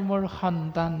আপোনাৰ মোৰ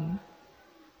সন্তান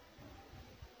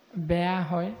বেয়া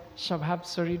হয় স্বভাৱ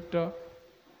চৰিত্ৰ,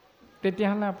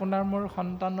 তেতিয়াহ'লে আপোনাৰ মোৰ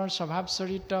সন্তানৰ স্বভাৱ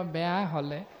চৰিত্ৰ বেয়া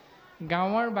হ'লে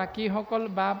গাঁৱৰ বাকীসকল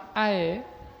বাপ আয়ে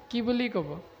কি বুলি ক'ব?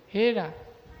 হেৰা,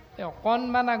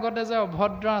 অকণমান আগতে যে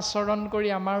অভদ্ৰ আচৰণ কৰি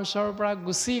আমাৰ ওচৰৰ পৰা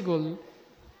গুচি গ'ল,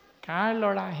 কাৰ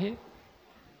ল'ৰা হে?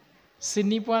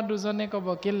 চিনি পোৱা দুজনে ক'ব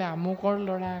কেলে আমুকৰ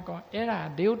ল'ৰা আকৌ। এৰা,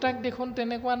 দেউতাক দেখোন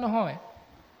তেনেকুৱা নহয়।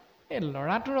 এই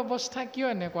ল'ৰাটোৰ অৱস্থা কিয়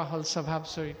এনেকুৱা হ'ল স্বভাৱ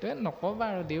চৰিত্ৰ? নক'বা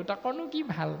আৰু, দেউতাকৰনো কি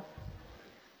ভাল?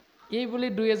 এই বুলি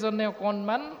দুই এজনে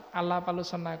অকণমান আলাপ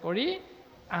আলোচনা কৰি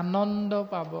আনন্দ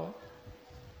পাব।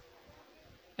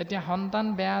 এতিয়া সন্তান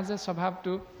বেয়া যে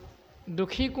স্বভাৱটো,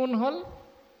 দোষী কোন হ'ল?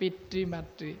 পিতৃ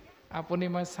মাতৃ। আপুনি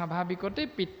মই স্বাভাৱিকতে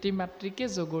পিতৃ মাতৃকে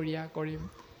জগৰীয়া কৰিম।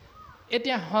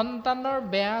 এতিয়া সন্তানৰ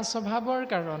বেয়া স্বভাৱৰ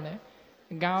কাৰণে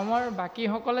গাঁৱৰ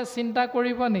বাকীসকলে চিন্তা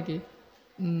কৰিব নেকি?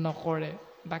 নকৰে।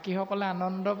 বাকীসকলে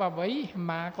আনন্দ পাব, এই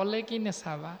মাকলে কি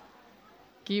নেচাবা,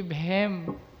 কি ভেম,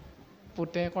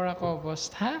 পুতেকৰ আকৌ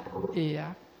অৱস্থা এয়া।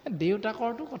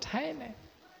 দেউতাকৰতো কথাই নাই,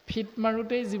 ফিট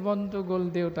মাৰোঁতেই জীৱনটো গ'ল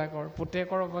দেউতাকৰ।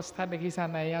 পুতেকৰ অৱস্থা দেখিছা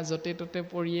নাই, এয়া য'তে ত'তে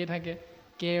পৰিয়ে থাকে,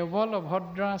 কেৱল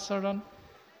অভদ্ৰ আচৰণ।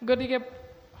 গতিকে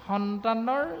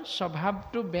সন্তানৰ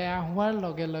স্বভাৱটো বেয়া হোৱাৰ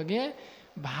লগে লগে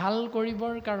ভাল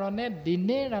কৰিবৰ কাৰণে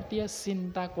দিনে ৰাতিয়ে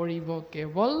চিন্তা কৰিব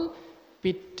কেৱল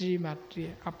পিতৃ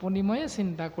মাতৃয়ে। আপুনি ময়ে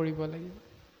চিন্তা কৰিব লাগিব।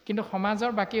 কিন্তু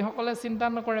সমাজৰ বাকীসকলে চিন্তা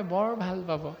নকৰে, বৰ ভাল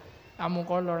পাব,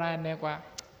 আমুকৰ ল'ৰা এনেকুৱা,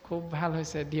 খুব ভাল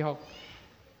হৈছে দিয়ক,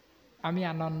 আমি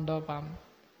আনন্দ পাম।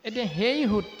 এতিয়া সেই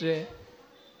সূত্ৰে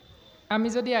আমি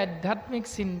যদি আধ্যাত্মিক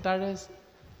চিন্তাৰে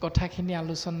কথাখিনি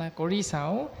আলোচনা কৰি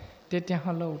চাওঁ,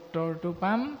 তেতিয়াহ'লে উত্তৰটো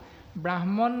পাম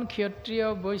ব্ৰাহ্মণ ক্ষত্ৰিয়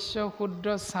বৈশ্য শূদ্ৰ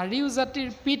চাৰিও জাতিৰ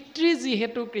পিতৃ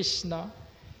যিহেতু কৃষ্ণ,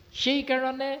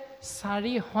 সেইকাৰণে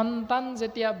চাৰি সন্তান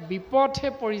যেতিয়া বিপথে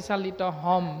পৰিচালিত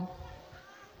হ'ম,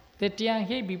 তেতিয়া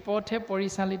সেই বিপথে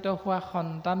পৰিচালিত হোৱা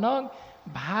সন্তানক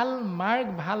ভাল মাৰ্গ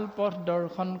ভাল পথ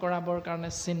দৰ্শন কৰাবৰ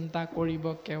কাৰণে চিন্তা কৰিব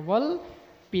কেৱল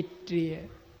পিতৃয়ে।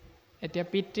 এতিয়া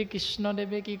পিতৃ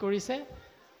কৃষ্ণদেৱে কি কৰিছে?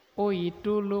 অ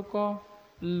ইটো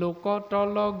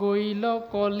লোকতল গৈল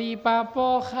কলি পাপ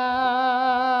সাগৰত,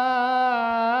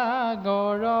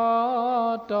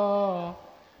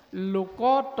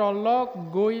 লোকতলক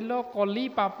গৈল কলি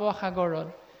পাপ সাগৰত।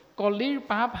 কলিৰ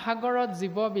পাপ সাগৰত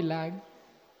জীৱবিলাক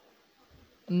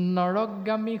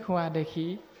নৰকগামী হোৱা দেখি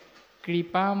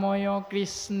কৃপাময়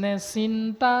কৃষ্ণে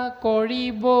চিন্তা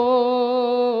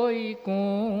কৰিবই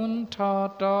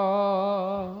কুণ্ঠত।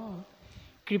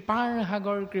 কৃপাৰ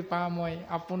সাগৰ কৃপাময়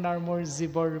আপোনাৰ মোৰ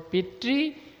জীৱৰ পিতৃ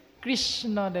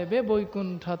কৃষ্ণদেৱে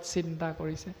বৈকুণ্ঠত চিন্তা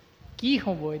কৰিছে, কি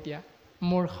হ'ব এতিয়া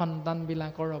মোৰ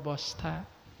সন্তানবিলাকৰ অৱস্থা।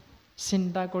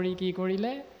 চিন্তা কৰি কি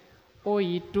কৰিলে? অ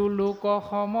ইটো লোক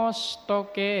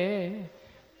সমস্তকে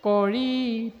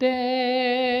কৰিতে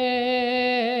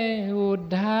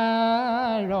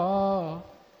উদ্ধাৰ।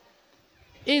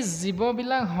 এই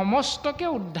জীৱবিলাক সমস্তকে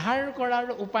উদ্ধাৰ কৰাৰ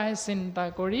উপায় চিন্তা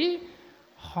কৰি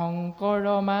শংকৰ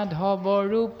মাধৱ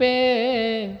ৰূপে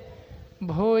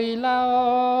ভৈলা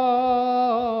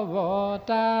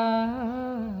অৱতাৰ।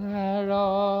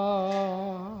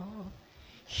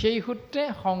 সেই সূত্ৰে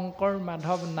শংকৰ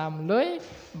মাধৱ নাম লৈ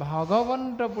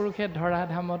ভগৱন্ত পুৰুষে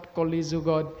ধৰাধামত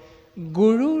কলিযুগত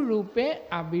গুৰু ৰূপে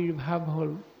আবিৰ্ভাৱ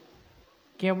হ'ল।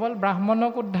 কেৱল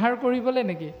ব্ৰাহ্মণক উদ্ধাৰ কৰিবলৈ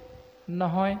নেকি?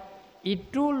 নহয়,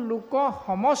 ইটো লোক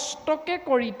সমস্তকে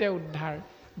কৰিতে উদ্ধাৰ।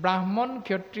 ব্ৰাহ্মণ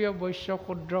ক্ষত্ৰিয় বৈশ্য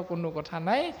শূদ্ৰ কোনো কথা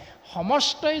নাই,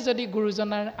 সমস্তই যদি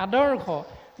গুৰুজনাৰ আদৰ্শ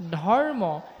ধৰ্ম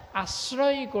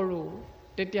আশ্ৰয় কৰোঁ,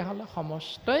 তেতিয়াহ'লে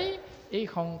সমস্তই এই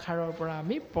সংসাৰৰ পৰা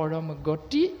আমি পৰম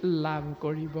গতি লাভ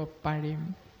কৰিব পাৰিম।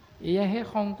 এয়াহে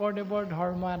শংকৰদেৱৰ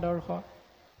ধৰ্ম আদৰ্শ।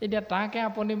 এতিয়া তাকে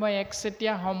আপুনি মই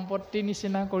একচেটীয়া সম্পত্তিৰ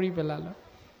নিচিনা কৰি পেলালোঁ।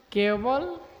 কেৱল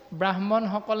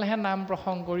ব্ৰাহ্মণসকলেহে নাম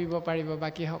প্ৰসংগ কৰিব পাৰিব,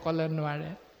 বাকীসকলে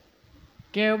নোৱাৰে।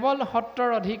 কেৱল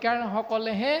সত্ৰৰ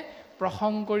অধিকাৰসকলেহে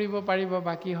প্ৰসংগ কৰিব পাৰিব,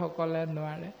 বাকীসকলে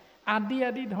নোৱাৰে। আদি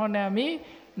আদি ধৰণে আমি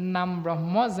নাম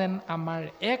ব্ৰহ্ম যেন আমাৰ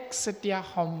একচেটীয়া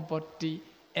সম্পত্তি,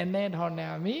 এনেধৰণে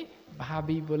আমি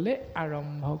ভাবিবলৈ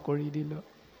আৰম্ভ কৰি দিলোঁ।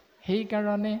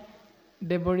 সেইকাৰণে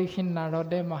দেৱঋষি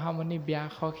নাৰদে মহামুনি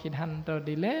ব্যাসক সিদ্ধান্ত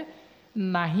দিলে,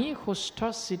 নাহি সুস্থ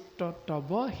চিত্ত তব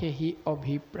সেহি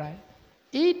অভিপ্ৰায়।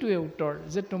 এইটোৱে উত্তৰ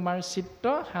যে তোমাৰ চিত্ত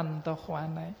শান্ত হোৱা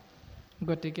নাই।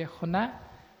 গতিকে শুনা,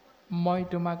 মই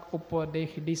তোমাক উপদেশ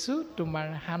দিছোঁ, তোমাৰ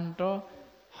শান্ত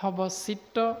হ'ব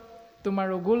চিত্ত, তোমাৰ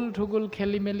উগুল থুগুল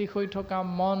খেলি মেলি হৈ থকা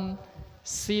মন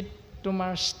চিত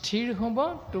তোমাৰ স্থিৰ হ'ব,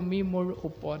 তুমি মোৰ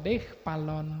উপদেশ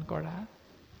পালন কৰা।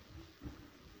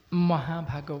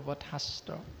 মহাভাগৱত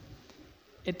শাস্ত্ৰ।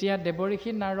 এতিয়া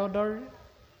দেৱঋষি নাৰদৰ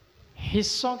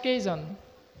শিষ্য কেইজন?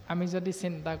 আমি যদি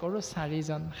চিন্তা কৰোঁ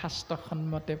 4জন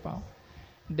শাস্ত্ৰসন্মতে পাওঁ।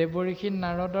 দেৱঋষি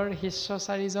নাৰদৰ শিষ্য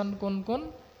 4জন কোন কোন?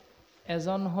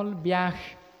 এজন হ'ল ব্যাস,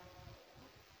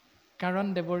 কাৰণ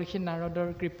দেৱঋষি নাৰদৰ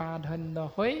কৃপাধন্য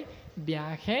হৈ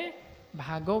ব্যাসে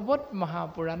ভাগৱত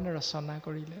মহাপুৰাণ ৰচনা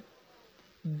কৰিলে।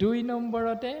 2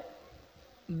 নম্বৰতে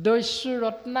দস্যু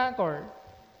ৰত্নাকৰ,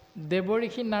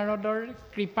 দেৱঋষি নাৰদৰ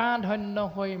কৃপাধন্য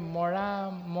হৈ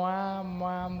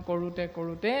মৰাম কৰোঁতে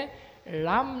কৰোঁতে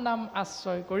ৰাম নাম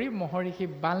আশ্ৰয় কৰি মহৰ্ষি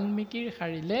বাল্মীকিৰ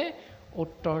শাৰীলে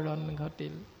উত্তৰণ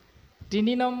ঘটিল।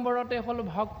 3 নম্বৰতে হ'ল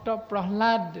ভক্ত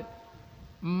প্ৰহ্লাদ,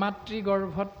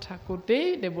 মাতৃগৰ্ভত থাকোঁতেই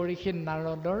দেৱঋষি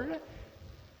নাৰদৰ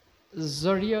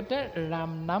জৰিয়তে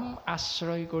ৰাম নাম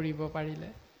আশ্ৰয় কৰিব পাৰিলে।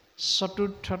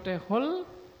 4ৰ্থতে হ'ল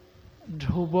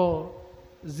ধ্ৰুৱ,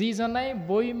 যিজনাই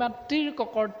বৈ মাতৃৰ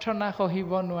ককৰ্থনা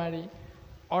সহিব নোৱাৰি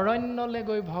অৰণ্যলৈ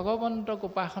গৈ ভগৱন্তক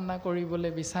উপাসনা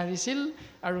কৰিবলৈ বিচাৰিছিল,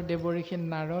 আৰু দেৱঋষি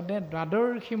নাৰদে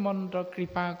দ্বাদশী মন্ত্ৰ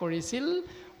কৃপা কৰিছিল,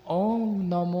 ওম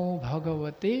নমো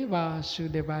ভগৱতে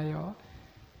বাসুদেৱায়,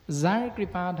 যাৰ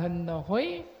কৃপাধন্য হৈ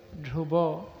ধ্ৰুৱ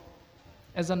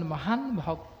এজন মহান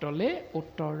ভক্তলৈ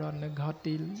উত্তৰণ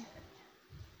ঘটিল।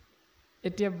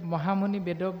 এতিয়া মহামুনি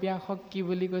বেদব্যাসক কি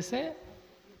বুলি কৈছে?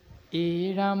 এই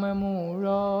ৰাম মোৰ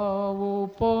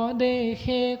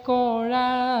উপদেশে কৰা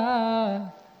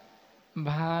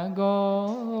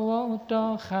ভাগৱত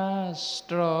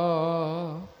শাস্ত্ৰ,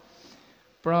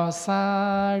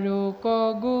 প্ৰচাৰক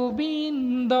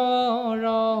গোবিন্দৰ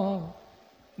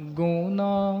গুণ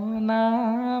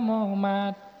নাম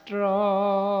মাত্ৰ।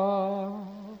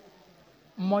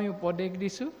 মই উপদেশ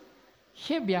দিছোঁ,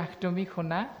 সেই ব্যাস তুমি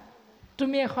শুনা,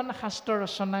 তুমি এখন শাস্ত্ৰ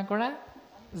ৰচনা কৰা,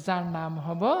 যাৰ নাম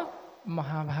হ'ব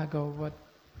মহাভাগৱত।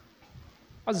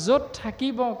 য'ত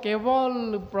থাকিব কেৱল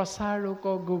প্ৰচাৰক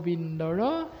গোবিন্দৰ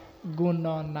গুণ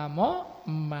নাম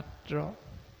মাত্ৰ,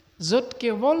 য'ত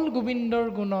কেৱল গোবিন্দৰ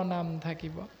গুণ নাম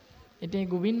থাকিব। এতিয়া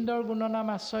গোবিন্দৰ গুণ নাম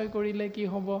আশ্ৰয় কৰিলে কি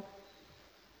হ'ব?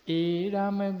 এই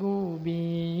ৰাম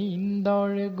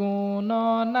গোবিন্দৰ গুণ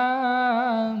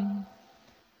নাম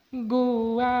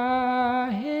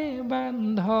গোৱাহে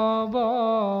বান্ধৱ,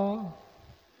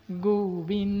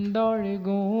 গোবিন্দৰ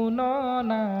গুণ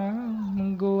নাম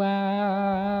গোৱা,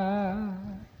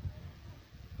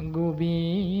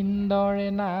 গোবিন্দৰ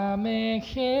নামে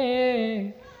সে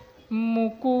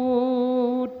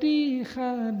মুকুতি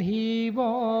সাধিব,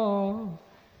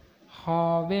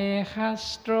 সবে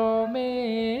শাস্ত্ৰ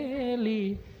মেলি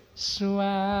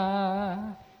চোৱা,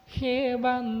 হে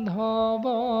বান্ধৱ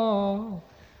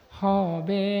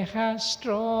সবে শাস্ত্ৰ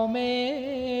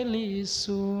মেলি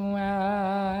চোৱা।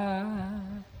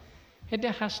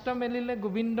 এতিয়া শাস্ত্ৰ মেলিলে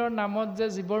গোবিন্দৰ নামত যে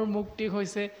জীৱৰ মুক্তি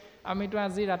হৈছে, আমিতো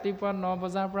আজি ৰাতিপুৱা 9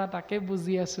 বজাৰ পৰা তাকে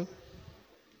বুজি আছোঁ।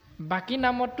 বাকী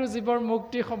নামততো জীৱৰ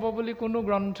মুক্তি হ'ব বুলি কোনো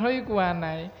গ্ৰন্থই কোৱা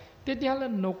নাই। তেতিয়াহ'লে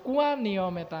নোকোৱা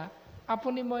নিয়ম এটা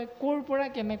আপুনি মই ক'ৰ পৰা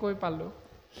কেনেকৈ পালোঁ?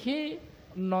 সেই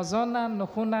নজনা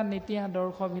নুশুনা নীতি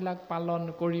আদৰ্শবিলাক পালন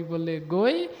কৰিবলৈ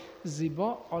গৈ জীৱ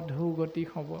অধোগতি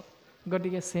হ'ব।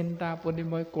 গতিকে চিন্তা আপুনি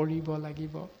মই কৰিব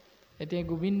লাগিব। এতিয়া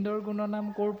গোবিন্দৰ গুণনাম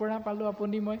ক'ৰ পৰা পালোঁ?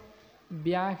 আপুনি মই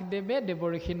ব্যাসদেৱে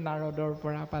দেৱঋষি নাৰদৰ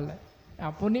পৰা পালে,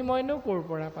 আপুনি মইনো ক'ৰ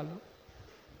পৰা পালোঁ?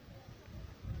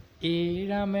 এই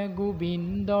ৰামে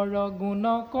গোবিন্দৰ গুণ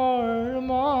কৰ্ম,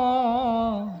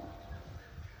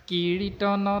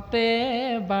 কীৰ্তনতে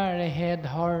বাঢ়ে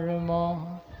ধৰ্ম।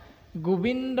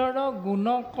 গোবিন্দৰ গুণ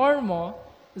কৰ্ম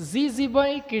যি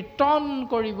জীৱই কীৰ্তন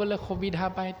কৰিবলৈ সুবিধা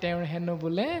পায়, তেওঁৰ হেনো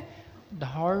বোলে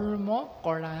ধৰ্ম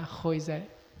কৰা হৈ যায়।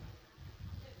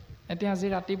 এতিয়া আজি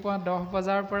ৰাতিপুৱা 10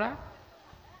 বজাৰ পৰা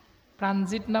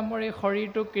প্ৰাণজিত নামৰ এই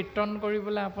শৰীৰটো কীৰ্তন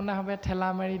কৰিবলৈ আপোনাৰ ভাৱে ঠেলা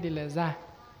মাৰি দিলে, যা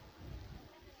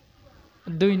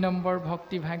 2 নম্বৰ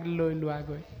ভক্তিভাগ লৈ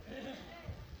লোৱাগৈ।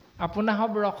 আপোনাৰ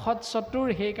হব ৰসত চতুৰ,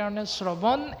 সেইকাৰণে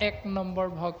শ্ৰৱণ 1 নম্বৰ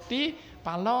ভক্তি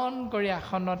পালন কৰি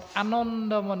আসনত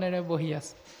আনন্দ মনেৰে বহি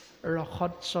আছে।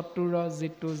 ৰসত চতুৰ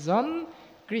যিটো জন,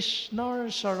 কৃষ্ণৰ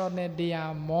চৰণে দিয়া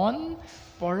মন,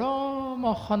 পৰম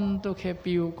সন্তোষে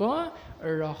পিউক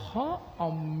ৰস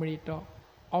অমৃত।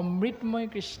 অমৃতময়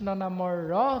কৃষ্ণ নামৰ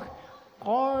ৰস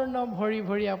কৰ্ণ ভৰি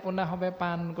ভৰি আপোনাৰ হবে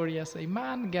পাণ কৰি আছে।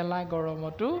 ইমান গেলা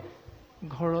গৰমতো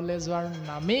ঘৰলৈ যোৱাৰ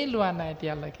নামেই লোৱা নাই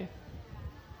এতিয়ালৈকে।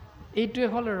 এইটোৱে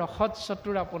হ'ল ৰসত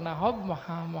চতুৰ আপোনা হওক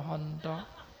মহামহন্ত।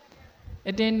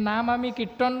 এতিয়া নাম আমি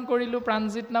কীৰ্তন কৰিলোঁ,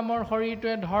 প্ৰাণজিত নামৰ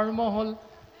শৰীৰটোৱে ধৰ্ম হ'ল,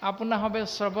 আপোনা হবে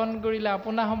শ্ৰৱণ কৰিলে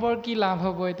আপোনা হ'বৰ কি লাভ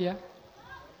হ'ব? এতিয়া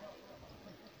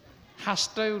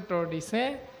শাস্ত্ৰই উত্তৰ দিছে,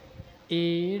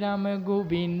 এই ৰাম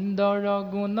গোবিন্দৰ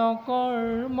গুণ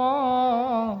কৰ্ম,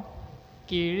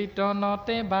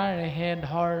 কীৰ্তনতে বাঢ়ে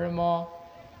ধৰ্ম,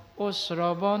 ও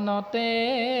শ্ৰৱণতে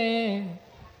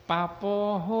পাপ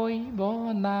হৈব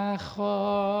নাশ।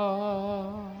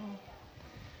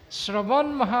 শ্ৰৱণ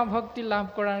মহাভক্তি লাভ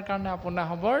কৰাৰ কাৰণে আপোনা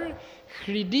হ'বৰ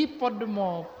হৃদি পদ্ম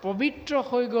পবিত্ৰ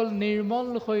হৈ গ'ল, নিৰ্মল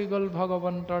হৈ গ'ল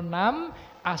ভগৱন্তৰ নাম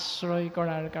আশ্ৰয়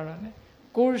কৰাৰ কাৰণে।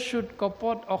 কুৰ্চুত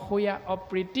কপট অসূয়া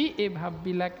অপ্ৰীতি এই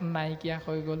ভাৱবিলাক নাইকিয়া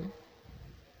হৈ গ'ল।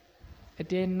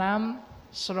 এতিয়া নাম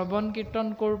শ্ৰৱণ কীৰ্তন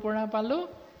ক'ৰ পৰা পালোঁ?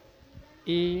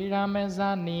 এই ৰামে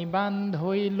জানি বান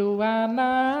ধৰিলোৱা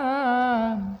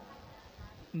নাম,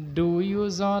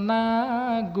 দুয়োজনা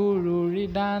গুৰুৰ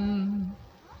দান।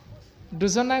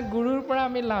 দুজনা গুৰুৰ পৰা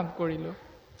আমি লাভ কৰিলোঁ।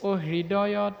 ও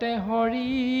হৃদয়তে হৰি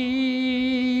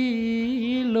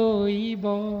লৈব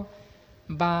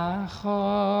বাস,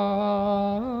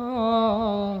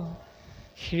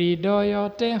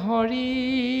 হৃদয়তে হৰি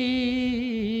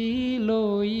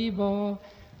লৈব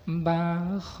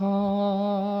বাস।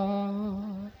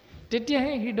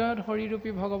 তেতিয়াহে হৃদয়ত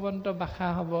হৰিৰূপী ভগৱন্ত বাসা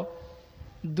হ'ব।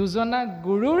 দুজনা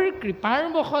গুৰুৰ কৃপাৰ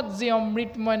বশত যি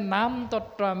অমৃতময় নাম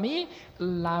তত্ত্ব আমি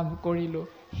লাভ কৰিলোঁ,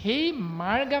 সেই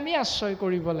মাৰ্গ আমি আশ্ৰয়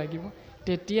কৰিব লাগিব।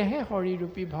 তেতিয়াহে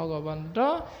হৰিৰূপী ভগৱন্ত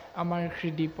আমাৰ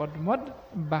হৃদি পদ্মত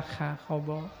বাসা হ'ব।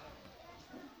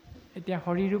 এতিয়া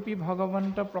হৰিৰূপী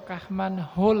ভগৱন্ত প্ৰকাশমান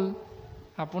হ'ল,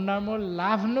 আপোনাৰ মোৰ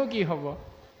লাভনো কি হ'ব?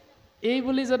 এই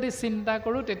বুলি যদি চিন্তা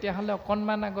কৰোঁ, তেতিয়াহ'লে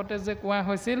অকণমান আগতে যে কোৱা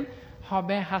হৈছিল,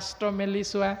 হবে শাস্ত্ৰ মেলি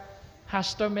চোৱা।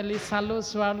 শাস্ত্ৰ মেলি চালোঁ,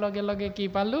 চোৱাৰ লগে লগে কি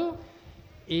পালোঁ?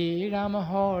 এই ৰাম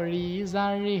হৰি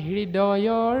যাৰ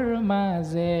হৃদয়ৰ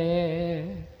মাজে,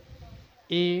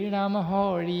 এই ৰাম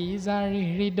হৰি যাৰ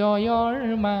হৃদয়ৰ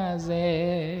মাজে,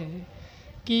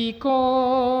 কি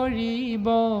কৰিব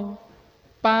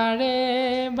পাৰে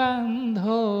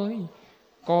বান্ধৈ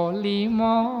কলি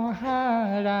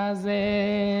মহাৰাজে,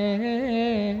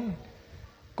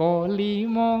 কলি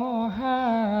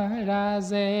মহাৰাজে।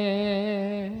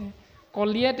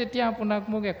 কলিয়ে তেতিয়া আপোনাক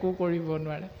মোক একো কৰিব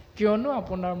নোৱাৰে, কিয়নো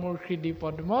আপোনাৰ মোৰ হৃদি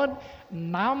পদ্মত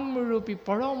নামৰূপী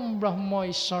পৰম ব্ৰহ্ম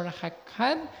ঈশ্বৰ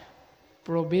সাক্ষাৎ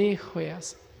প্ৰৱেশ হৈ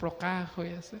আছে, প্ৰকাশ হৈ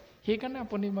আছে। সেইকাৰণে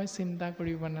আপুনি মই চিন্তা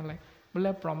কৰিব নালাগে,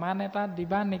 বোলে প্ৰমাণ এটা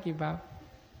দিবা নেকি বা?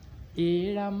 এই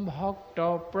ৰাম ভক্ত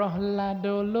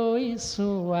প্ৰহ্লাদলৈ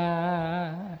চোৱা,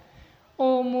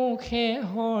 অমুখে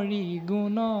হৰি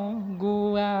গুণ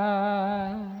গোৱা।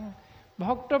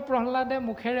 ভক্ত প্ৰহ্লাদে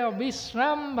মুখেৰে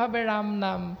অবিশ্ৰামভাৱে ৰাম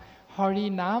নাম হৰি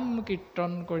নাম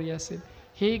কীৰ্তন কৰি আছিল।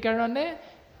 সেইকাৰণে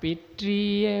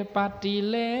পিতৃয়ে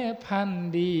পাতিলে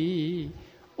ফান্দি,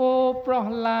 ও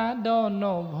প্ৰহ্লাদ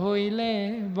নভৈলে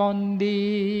বন্দী।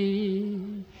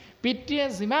 পিতৃয়ে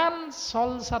যিমান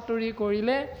চল চাতুৰি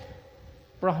কৰিলে,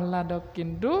 প্ৰহ্লাদক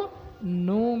কিন্তু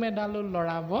নোম এডালো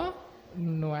লৰাব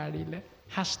নোৱাৰিলে।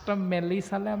 শাস্ত্ৰ মেলি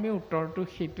চালে আমি উত্তৰটো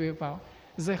সেইটোৱে পাওঁ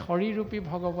যে হৰিৰূপী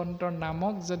ভগৱন্তৰ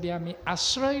নামক যদি আমি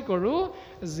আশ্ৰয় কৰোঁ,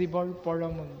 জীৱৰ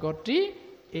পৰম গতি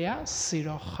এয়া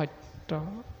চিৰসত্য।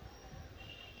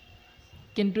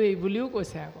 কিন্তু এই বুলিও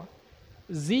কৈছে আকৌ,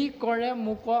 যি কৰে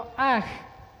মোক আশ,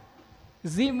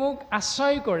 যি মোক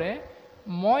আশ্ৰয় কৰে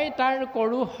মই তাৰ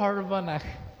কৰোঁ সৰ্বনাশ।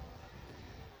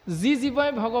 যি জীৱই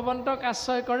ভগৱন্তক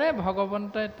আশ্ৰয় কৰে,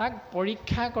 ভগৱন্তই তাক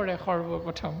পৰীক্ষা কৰে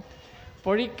সৰ্বপ্ৰথম।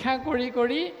 পৰীক্ষা কৰি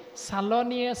কৰি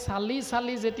চালনীয়ে চালি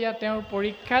চালি যেতিয়া তেওঁৰ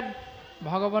পৰীক্ষাত,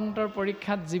 ভগৱন্তৰ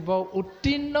পৰীক্ষাত জীৱ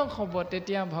উত্তীৰ্ণ হ'ব,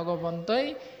 তেতিয়া ভগৱন্তই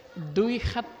 2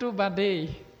 হাতটো বাদেই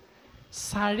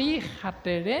 4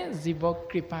 হাতেৰে জীৱক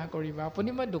কৃপা কৰিব। আপুনি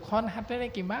মই 2খন হাতেৰে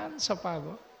কিমান চপাব,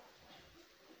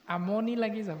 আমনি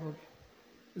লাগি যাবগৈ।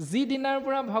 যিদিনাৰ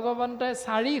পৰা ভগৱন্তই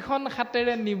 4খন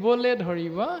হাতেৰে নিবলৈ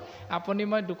ধৰিব, আপুনি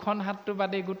মই 2খন হাতটো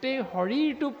বাদেই গোটেই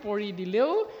শৰীৰটো পৰি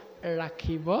দিলেও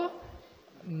ৰাখিব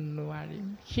নোৱাৰিম।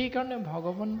 সেইকাৰণে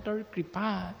ভগৱন্তৰ কৃপা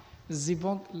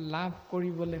জীৱক লাভ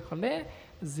কৰিবলৈ হ'লে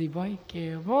জীৱই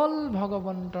কেৱল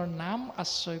ভগৱন্তৰ নাম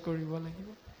আশ্ৰয় কৰিব লাগিব,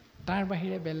 তাৰ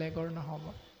বাহিৰে বেলেগৰ নহ'ব।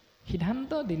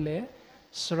 সিদ্ধান্ত দিলে,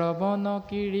 শ্ৰৱণ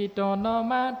কীৰ্তন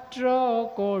মাত্ৰ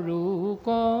কৰোঁ ক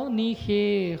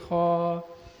নিশেষ,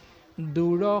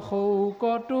 দূৰ শৌক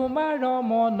তোমাৰ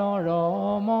মনৰ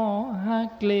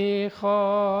মহাক্লেশ।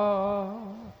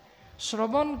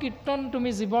 শ্ৰৱণ কীৰ্তন তুমি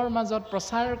জীৱৰ মাজত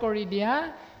প্ৰচাৰ কৰি দিয়া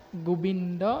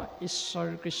গোবিন্দ ঈশ্বৰ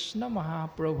কৃষ্ণ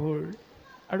মহাপ্ৰভুৰ,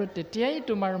 আৰু তেতিয়াই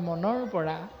তোমাৰ মনৰ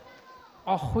পৰা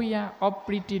অসূয়া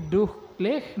অপ্ৰীতি দুখ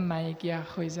ক্লেশ নাইকিয়া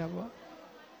হৈ যাব।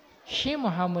 সেই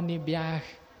মহামুনি ব্যাস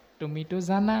তুমিতো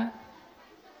জানা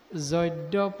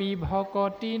যদ্যপি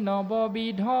ভকতি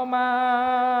নৱবিধ মাধৱৰ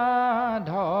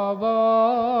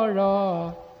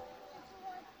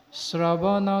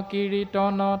শ্ৰৱণ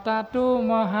কীৰ্তন তাতো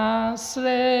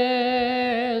মহাশ্ৰেষ্ঠতৰ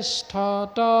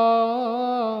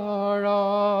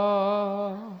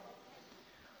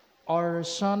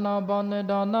অৰ্চন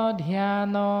বন্দন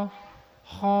ধ্যান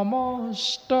সমস্ততে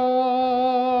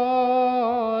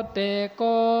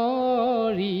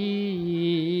কৰি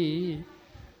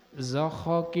যশ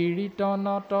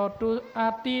কীৰ্তনততো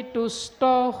আতি তুষ্ট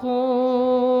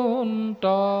সুন্ত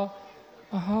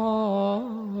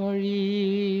হৰি।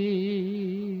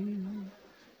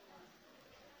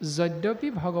 যদ্যপি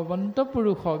ভগৱন্ত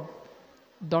পুৰুষক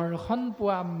দৰ্শন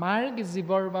পোৱা মাৰ্গ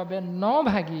জীৱৰ বাবে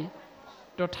নভাগি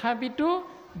তথাপিতো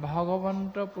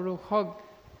ভগৱন্ত পুৰুষক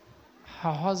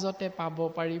সহজতে পাব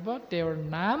পাৰিব তেওঁৰ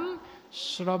নাম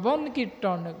শ্ৰৱণ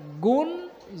কীৰ্তন গুণ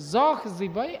যশ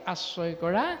জীৱই আশ্ৰয়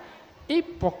কৰা এই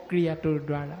প্ৰক্ৰিয়াটোৰ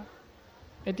দ্বাৰা।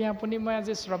 এতিয়া আপুনি মই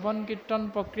আজি শ্ৰৱণ কীৰ্তন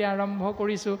প্ৰক্ৰিয়া আৰম্ভ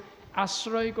কৰিছোঁ,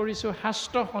 আশ্ৰয় কৰিছোঁ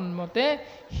শাস্ত্ৰসন্মতে।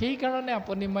 সেইকাৰণে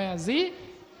আপুনি মই আজি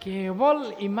কেৱল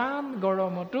ইমান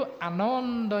গৰমতো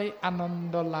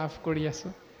আনন্দ লাভ কৰি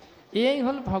আছোঁ। এয়াই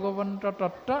হ'ল ভগৱন্ত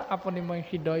তত্ত্ব আপুনি মই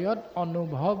হৃদয়ত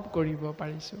অনুভৱ কৰিব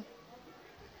পাৰিছোঁ।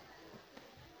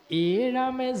 এই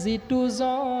ৰামে যিটো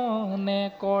জনে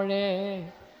কৰে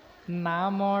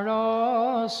নামৰ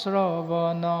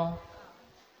শ্ৰৱণ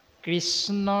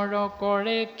কৃষ্ণৰ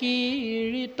কৰে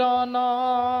কীৰ্তন।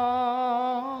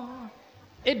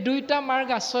 এই দুইটা মাৰ্গ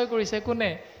আশ্ৰয় কৰিছে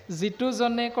কোনে? যিটো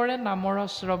জনে কৰে নামৰ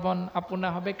শ্ৰৱণ,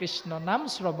 আপোনাৰ হবে কৃষ্ণ নাম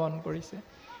শ্ৰৱণ কৰিছে।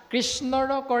 কৃষ্ণৰ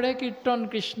কৰে কীৰ্তন,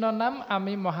 কৃষ্ণ নাম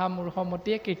আমি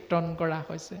মহামূৰ্খমতীয়ে কীৰ্তন কৰা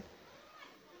হৈছে।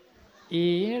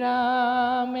 এই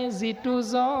ৰামে যিটো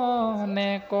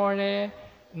জনে কৰে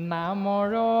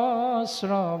নামৰ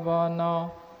শ্ৰৱণ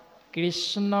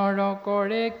কৃষ্ণৰ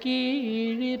কৰে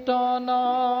কীৰ্তন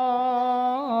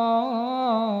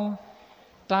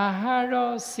তাহাৰ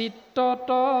চিত্তত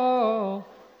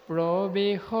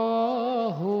প্ৰবেশ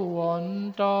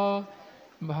হোৱন্ত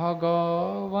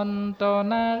ভগৱন্ত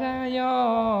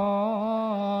নাৰায়ণ।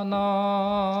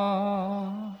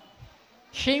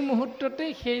 সেই মুহূৰ্ততে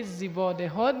সেই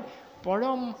জীৱদেহত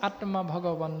পৰম আত্মা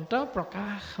ভগৱন্ত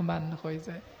প্ৰকাশমান হৈ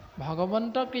যায়।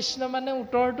 ভগৱন্ত কৃষ্ণ মানে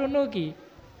উত্তৰটোনো কি?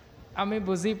 আমি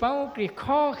বুজি পাওঁ কৃষ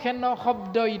সেন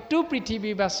শব্দ ইটো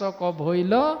পৃথিৱীবাচক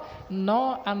ভৈল ন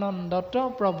আনন্দত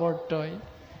প্ৰৱৰ্তয়।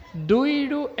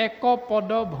 দুইৰো এক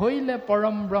পদ ভৈলে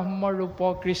পৰম ব্ৰহ্মৰূপ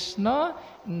কৃষ্ণ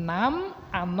নাম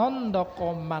আনন্দ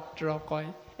মাত্ৰ কয়।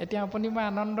 এতিয়া আপুনি মই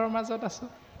আনন্দৰ মাজত আছোঁ।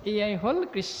 এয়াই হ'ল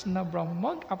কৃষ্ণ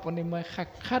ব্ৰহ্মক আপুনি মই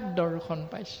সাক্ষাৎ দৰ্শন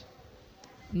পাইছোঁ।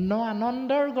 ন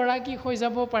আনন্দৰ গৰাকী হৈ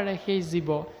যাব পাৰে সেই জীৱ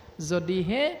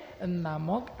যদিহে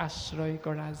নামক আশ্ৰয়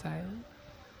কৰা যায়।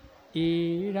 এই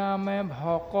ৰামে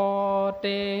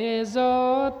ভকতে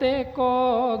যতে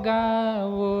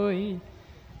গাৱৈ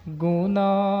গুণ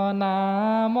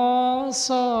নাম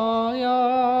চয়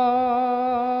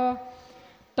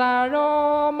তাৰ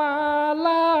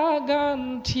মালা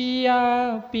গান্ঠিয়া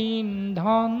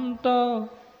পিন্ধন্ত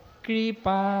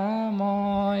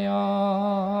কৃপাময়।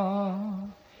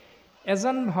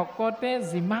 এজন ভকতে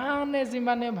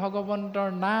যিমানে ভগৱন্তৰ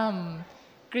নাম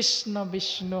কৃষ্ণ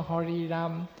বিষ্ণু হৰি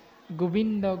ৰাম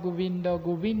গোবিন্দ গোবিন্দ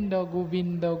গোবিন্দ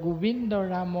গোবিন্দ গোবিন্দ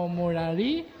ৰাম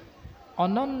মুৰাৰী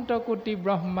অনন্ত কোটি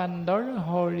ব্ৰহ্মাণ্ডৰ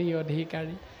হৰি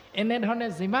অধিকাৰী, এনেধৰণে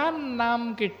যিমান নাম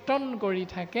কীৰ্তন কৰি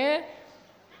থাকে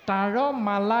তাৰ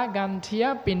মালা গান্ঠিয়া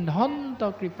পিন্ধন্ত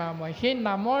কৃপাময়। সেই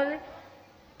নামৰ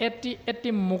এটি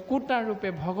মুকুতা ৰূপে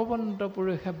ভগৱন্ত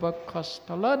পুৰুষে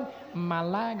বক্ষস্থলত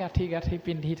মালা গাঁঠি গাঁঠি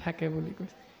পিন্ধি থাকে বুলি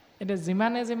কৈছে। এতিয়া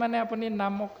যিমানে আপুনি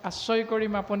নামক আশ্ৰয়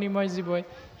কৰিম আপুনি মই জীৱই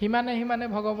সিমানে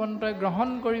ভগৱন্তই গ্ৰহণ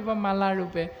কৰিব মালা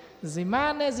ৰূপে।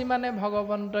 যিমানে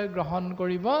ভগৱন্তই গ্ৰহণ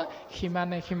কৰিব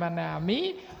সিমানে আমি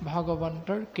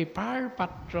ভগৱন্তৰ কৃপাৰ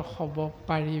পাত্ৰ হ'ব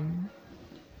পাৰিম।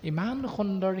 ইমান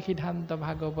সুন্দৰ সিদ্ধান্ত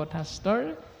ভাগৱত শাস্ত্ৰৰ।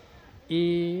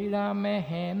 এই ৰামে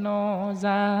হেন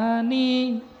জানি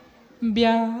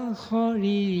ব্যাস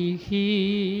ঋষি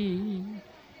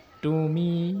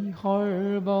তুমি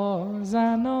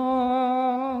সৰ্বজান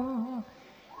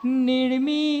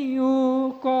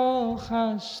নিৰ্মিয়ুক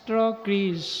শাস্ত্ৰ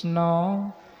কৃষ্ণ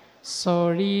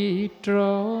চৰিত্ৰ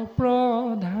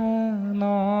প্ৰধান।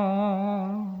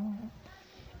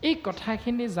 এই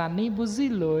কথাখিনি জানি বুজি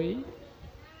লৈ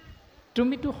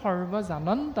তুমিতো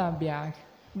সৰ্বজানন্তা ব্যাস,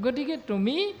 গতিকে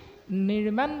তুমি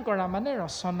নিৰ্মাণ কৰা মানে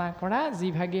ৰচনা কৰা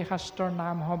যিভাগী শাস্ত্ৰৰ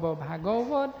নাম হ'ব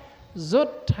ভাগৱত,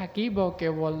 য'ত থাকিব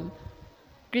কেৱল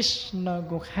কৃষ্ণ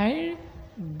গোসাঁইৰ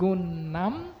গুণ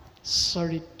নাম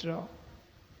চৰিত্ৰ।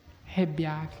 হে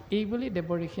ব্যাস, এই বুলি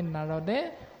দেৱঋষি নাৰদে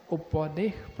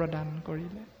উপদেশ প্ৰদান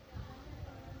কৰিলে।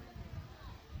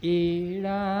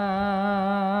 ৰাম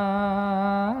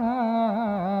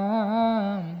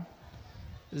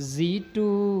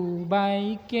যিটো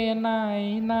বাইকে নাই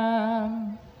নাম,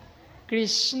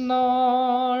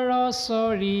 কৃষ্ণৰ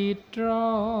চৰিত্ৰ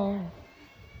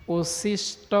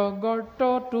উচিষ্ট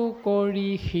গৰ্তটো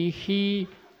কৰি শিশি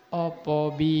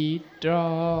অপবিত্ৰ।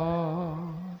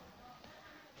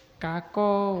 কাক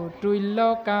তুল্য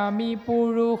কামী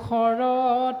পুৰুষৰ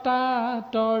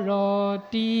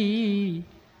তাতৰতি,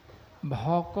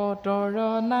 ভকতৰ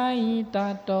নাই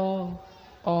তাত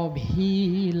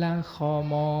অভিলাষমতি।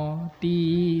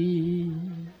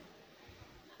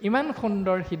 ইমান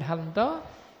সুন্দৰ সিদ্ধান্ত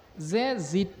যে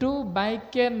যিটো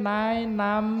বাক্যে নাই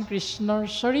নাম কৃষ্ণৰ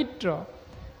চৰিত্ৰ,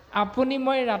 আপুনি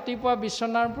মই ৰাতিপুৱা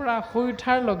বিচনাৰ পৰা শুই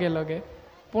উঠাৰ লগে লগে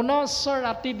পুনশ্চ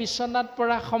ৰাতি বিচনাত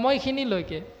পৰা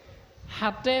সময়খিনিলৈকে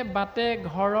হাতে বাটে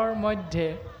ঘৰৰ মধ্যে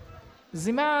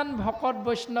যিমান ভকত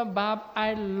বৈষ্ণৱ বাপ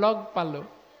আইৰ লগ পালোঁ,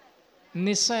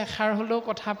 নিশ্চয় এষাৰ হ'লেও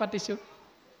কথা পাতিছোঁ।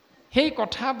 সেই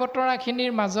কথা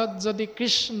বতৰাখিনিৰ মাজত যদি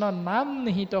কৃষ্ণ নাম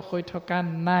নিহিত হৈ থকা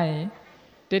নাই,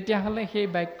 তেতিয়াহ'লে সেই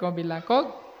বাক্যবিলাকক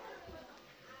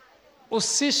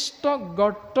উচিষ্ট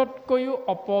গৰ্ততকৈও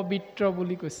অপবিত্ৰ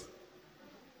বুলি কৈছে।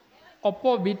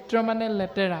 অপবিত্ৰ মানে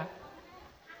লেতেৰা,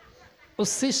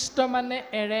 উচিষ্ট মানে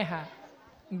এৰেহা,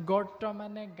 গৰ্ত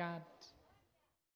মানে গাঁত।